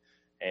music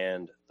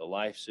and the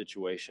life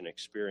situation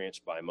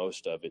experienced by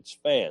most of its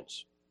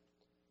fans.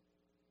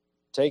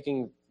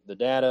 Taking the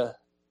data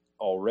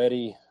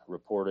already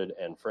reported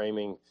and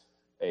framing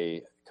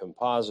a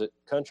composite,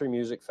 country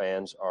music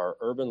fans are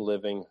urban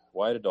living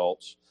white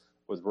adults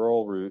with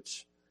rural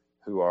roots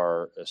who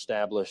are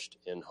established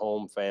in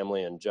home,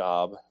 family, and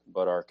job,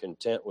 but are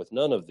content with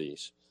none of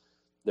these.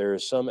 There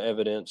is some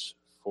evidence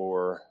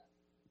for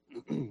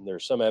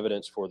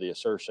the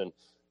assertion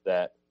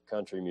that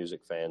country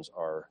music fans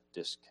are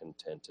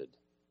discontented.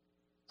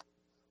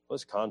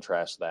 Let's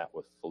contrast that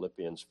with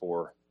Philippians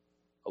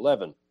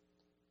 4:11.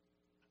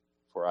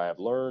 For I have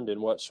learned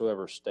in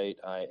whatsoever state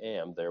I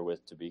am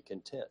therewith to be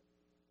content.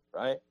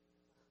 Right?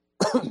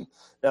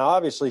 Now,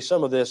 obviously,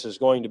 some of this is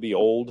going to be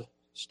old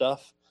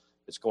stuff.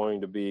 It's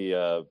going to be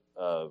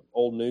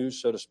old news,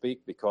 so to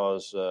speak,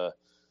 because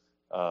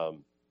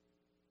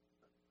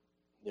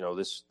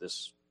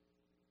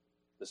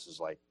this is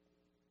like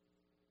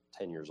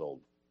 10 years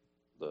old.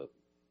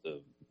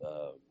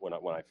 When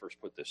I first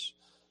put this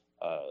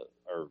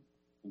or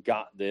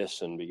got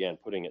this and began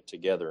putting it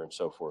together and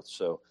so forth.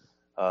 So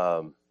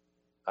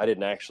I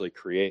didn't actually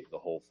create the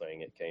whole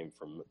thing. It came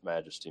from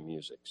Majesty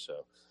Music.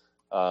 So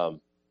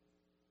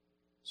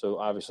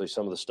obviously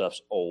some of the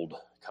stuff's old.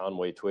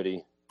 Conway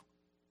Twitty,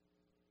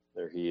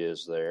 there he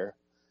is there.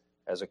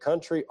 As a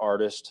country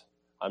artist,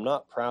 I'm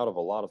not proud of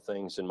a lot of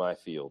things in my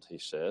field, he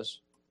says.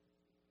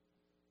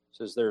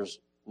 There's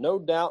no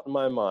doubt in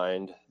my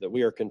mind that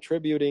we are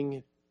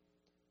contributing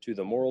to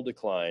the moral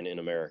decline in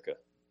America.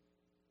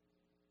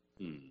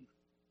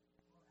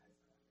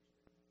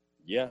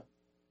 Yeah.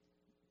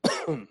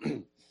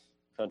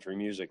 Country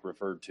music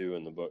referred to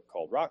in the book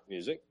called Rock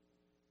Music.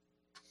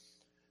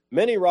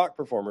 Many rock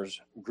performers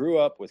grew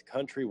up with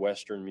country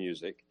western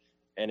music,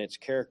 and its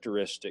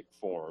characteristic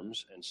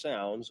forms and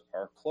sounds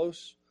are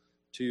close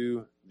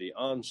to the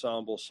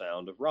ensemble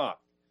sound of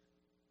rock.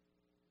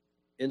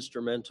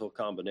 Instrumental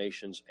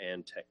combinations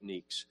and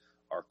techniques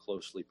are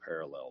closely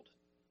paralleled.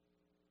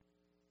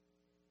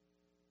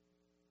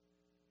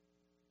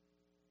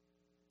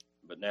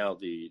 But now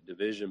the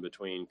division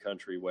between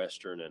country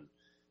western and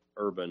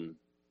urban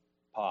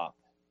pop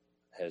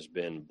has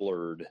been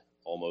blurred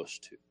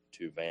almost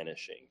to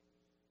vanishing.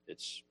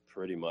 It's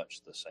pretty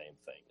much the same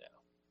thing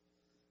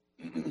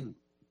now.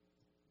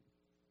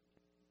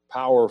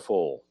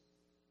 Powerful.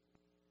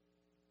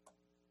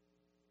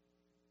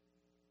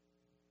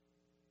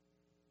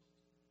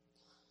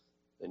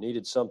 They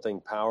needed something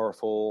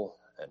powerful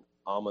and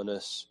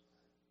ominous,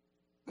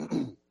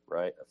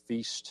 right? A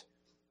feast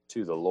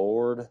to the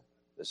Lord.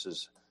 This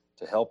is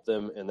to help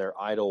them in their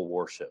idol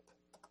worship.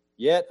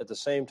 Yet, at the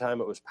same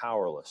time, it was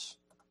powerless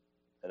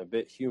and a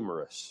bit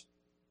humorous.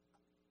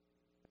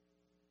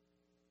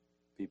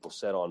 People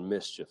set on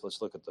mischief.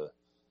 Let's look at the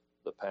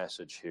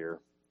passage here.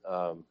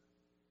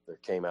 There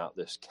came out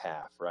this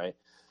calf, right?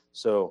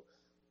 So,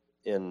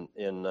 in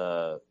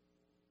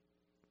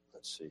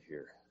let's see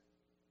here.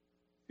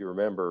 If you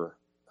remember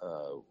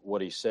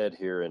what he said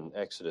here in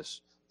Exodus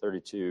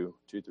 32,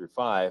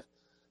 2-5,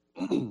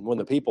 when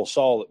the people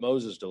saw that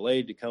Moses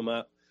delayed to come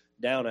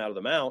down out of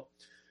the mount,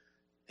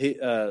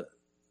 the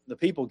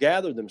people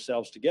gathered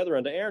themselves together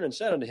unto Aaron and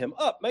said unto him,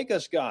 Up, make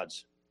us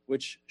gods,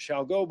 which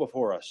shall go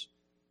before us.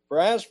 For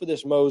as for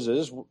this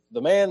Moses,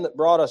 the man that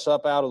brought us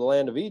up out of the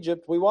land of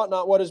Egypt, we wot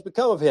not what has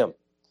become of him.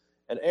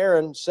 And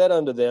Aaron said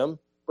unto them,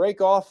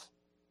 Break off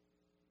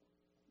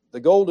the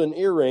golden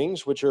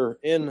earrings which are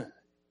in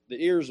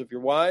the ears of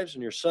your wives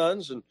and your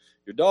sons and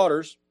your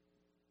daughters.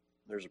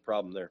 There's a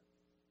problem there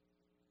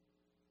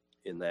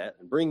in that.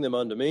 And bring them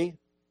unto me.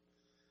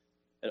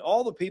 And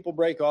all the people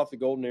brake off the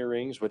golden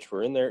earrings which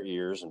were in their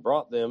ears and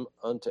brought them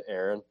unto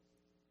Aaron.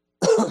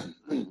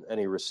 And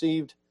he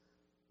received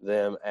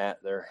them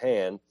at their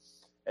hand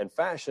and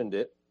fashioned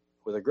it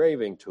with a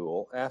graving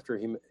tool after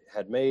he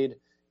had made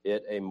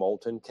it a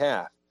molten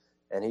calf.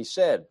 And he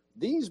said,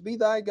 These be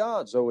thy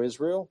gods, O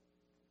Israel,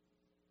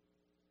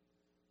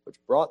 which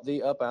brought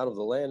thee up out of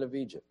the land of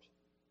Egypt.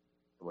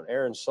 And when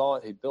Aaron saw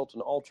it, he built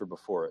an altar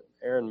before it.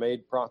 Aaron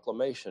made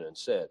proclamation and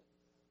said,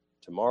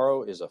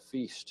 Tomorrow is a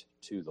feast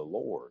to the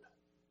Lord.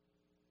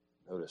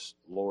 Notice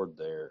Lord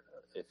there.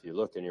 If you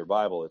look in your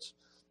Bible,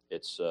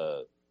 it's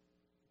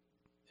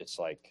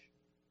like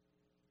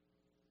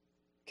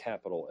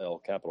capital L,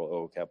 capital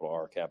O, capital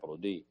R, capital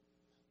D.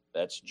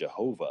 That's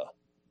Jehovah.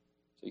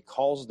 So he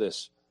calls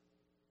this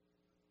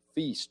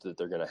feast that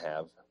they're going to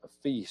have a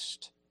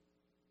feast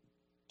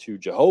to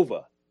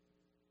Jehovah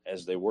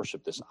as they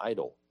worship this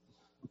idol.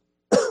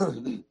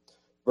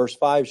 Verse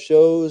 5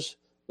 shows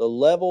the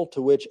level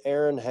to which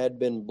Aaron had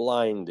been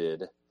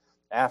blinded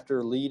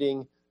after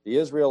leading the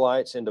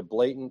Israelites into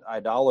blatant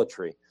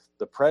idolatry.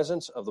 The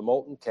presence of the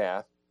molten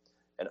calf,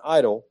 an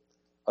idol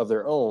of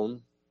their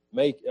own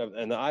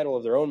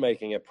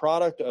making, a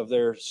product of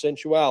their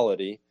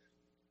sensuality,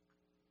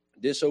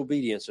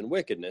 disobedience, and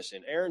wickedness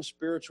in Aaron's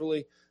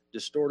spiritually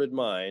distorted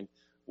mind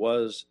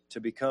was to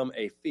become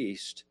a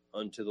feast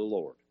unto the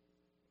Lord.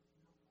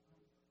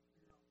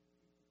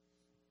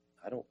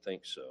 I don't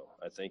think so.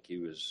 I think he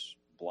was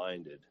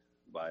blinded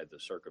by the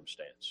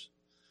circumstance.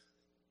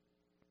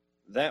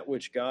 That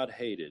which God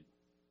hated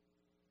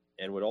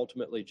and would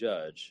ultimately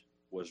judge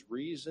was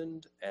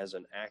reasoned as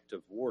an act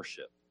of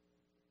worship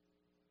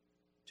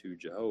to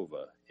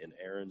Jehovah in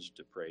Aaron's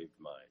depraved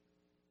mind.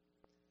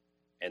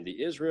 And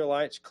the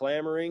Israelites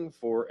clamoring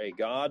for a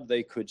God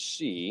they could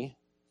see,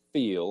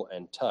 feel,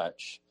 and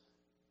touch,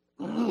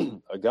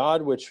 a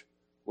God which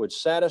would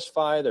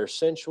satisfy their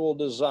sensual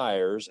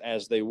desires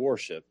as they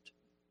worshiped,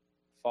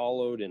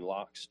 followed in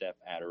lockstep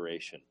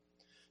adoration.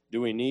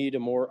 Do we need a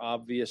more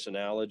obvious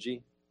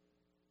analogy?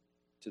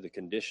 to the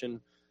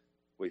condition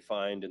we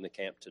find in the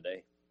camp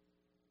today?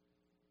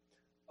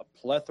 A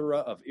plethora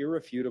of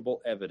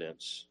irrefutable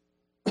evidence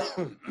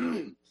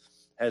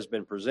has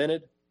been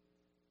presented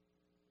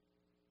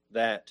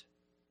that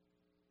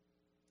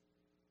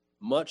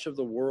much of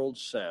the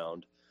world's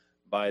sound,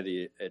 by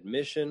the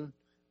admission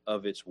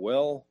of its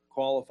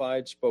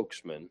well-qualified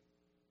spokesman,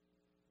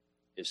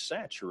 is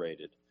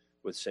saturated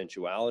with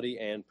sensuality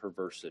and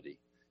perversity.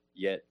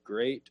 Yet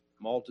great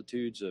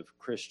multitudes of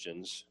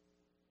Christians,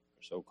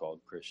 so-called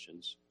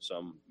Christians,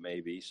 some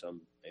maybe,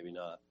 some maybe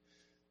not,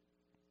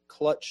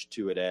 clutch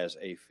to it as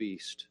a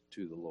feast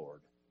to the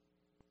Lord.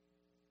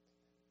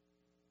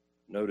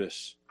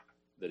 Notice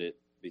that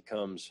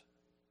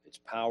it's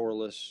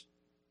powerless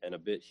and a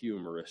bit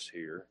humorous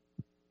here.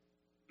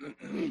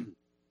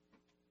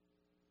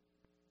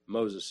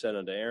 Moses said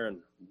unto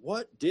Aaron,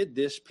 what did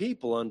this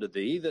people unto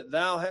thee, that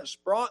thou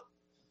hast brought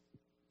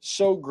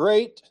so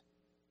great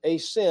a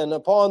sin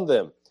upon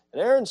them?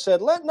 And Aaron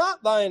said, let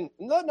not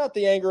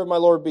the anger of my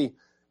Lord be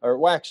or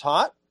wax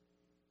hot.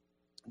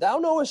 Thou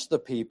knowest the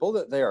people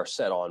that they are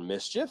set on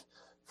mischief.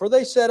 For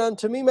they said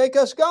unto me, make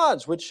us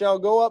gods, which shall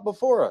go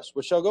before us.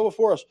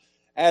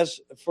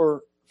 As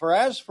for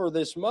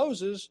this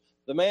Moses,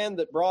 the man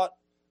that brought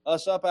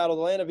us up out of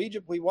the land of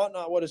Egypt, we wot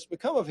not what has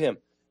become of him.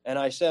 And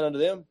I said unto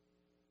them,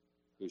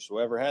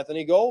 whosoever hath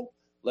any gold,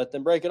 let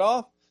them break it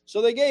off.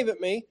 So they gave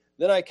it me.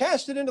 Then I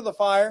cast it into the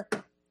fire,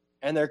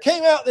 and there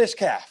came out this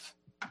calf.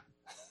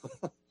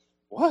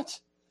 What?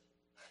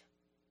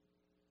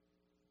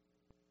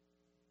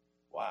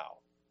 Wow.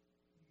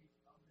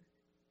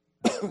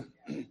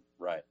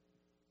 Right.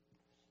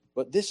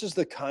 But this is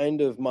the kind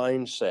of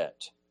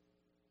mindset.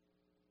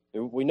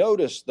 We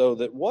notice, though,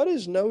 that what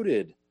is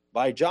noted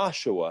by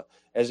Joshua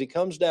as he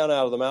comes down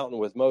out of the mountain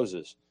with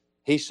Moses,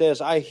 he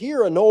says, I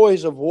hear a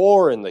noise of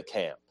war in the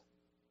camp.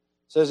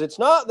 Says it's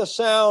not the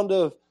sound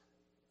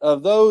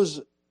of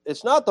those,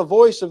 it's not the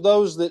voice of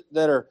those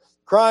that are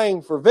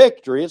crying for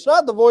victory. It's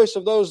not the voice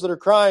of those that are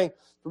crying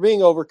for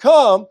being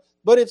overcome,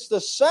 but it's the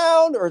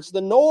sound, or it's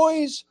the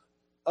noise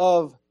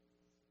of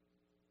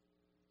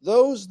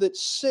those that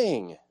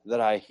sing that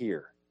I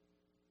hear.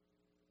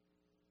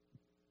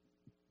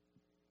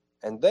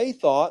 And they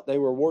thought they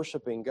were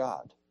worshiping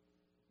God,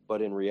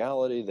 but in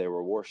reality they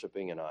were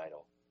worshiping an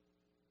idol.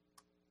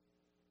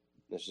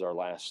 This is our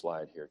last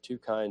slide here. Two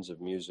kinds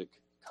of music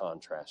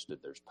contrasted.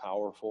 There's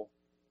powerful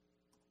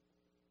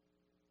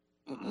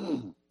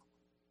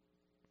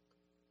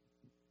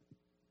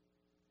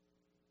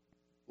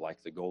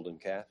like the golden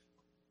calf.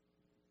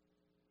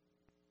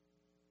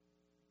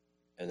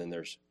 And then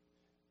there's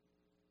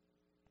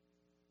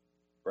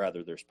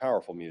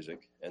powerful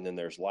music, and then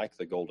there's like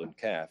the golden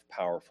calf,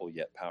 powerful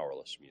yet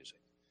powerless music.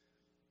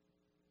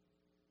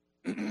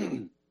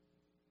 Let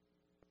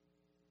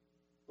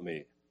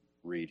me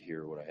read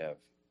here what I have.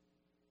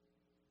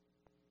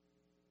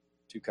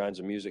 Two kinds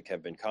of music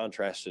have been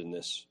contrasted in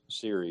this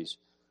series.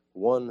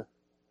 One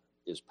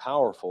is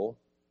powerful,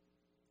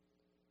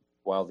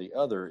 while the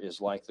other is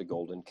like the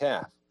golden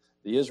calf.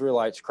 The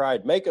Israelites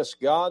cried, make us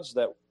gods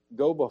that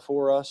go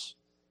before us.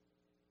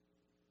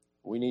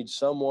 We need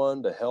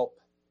someone to help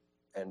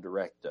and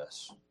direct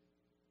us.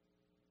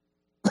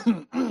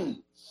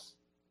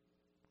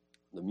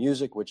 The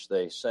music which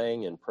they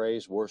sang in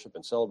praise, worship,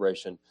 and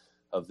celebration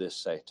of this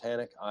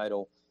satanic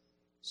idol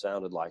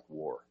sounded like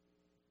war.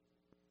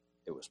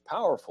 It was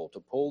powerful to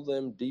pull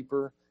them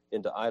deeper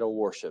into idol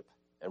worship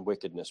and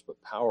wickedness,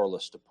 but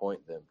powerless to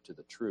point them to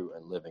the true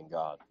and living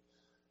God.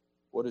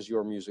 What is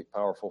your music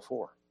powerful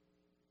for?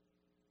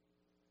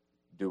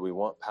 Do we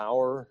want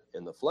power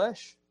in the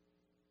flesh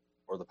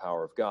or the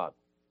power of God?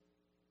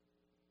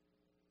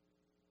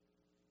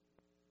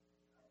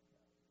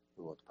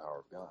 We want the power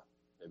of God.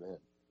 Amen.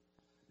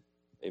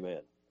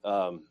 Amen.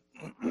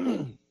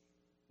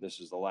 This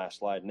is the last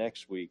slide.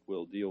 Next week,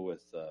 we'll deal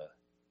with the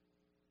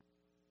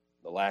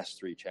last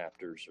three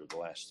chapters, or the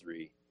last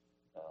three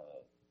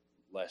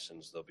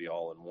lessons. They'll be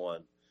all in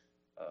one.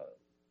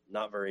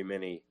 Not very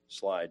many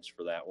slides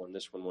for that one.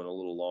 This one went a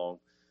little long.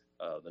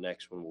 The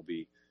next one will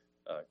be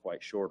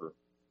quite shorter.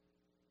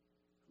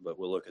 But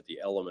we'll look at the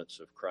elements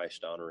of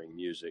Christ-honoring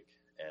music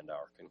and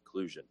our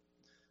conclusion.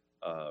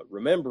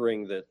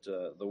 Remembering that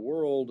the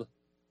world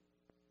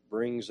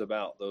brings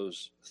about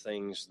those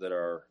things that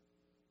are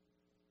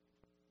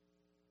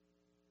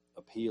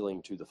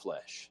appealing to the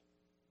flesh.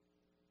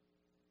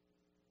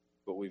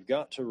 But we've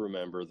got to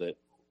remember that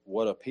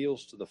what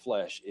appeals to the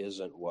flesh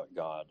isn't what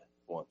God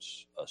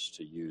wants us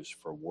to use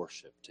for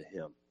worship to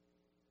Him.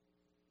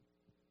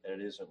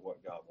 And it isn't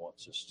what God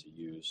wants us to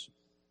use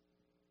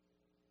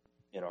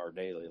in our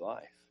daily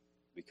life,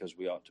 because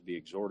we ought to be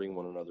exhorting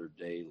one another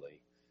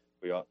daily.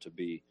 We ought to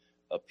be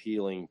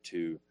appealing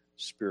to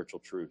spiritual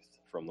truth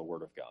from the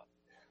Word of God.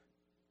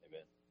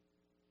 Amen.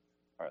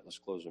 All right, let's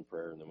close in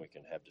prayer, and then we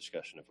can have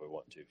discussion if we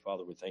want to.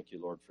 Father, we thank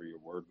you, Lord, for your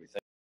word. We thank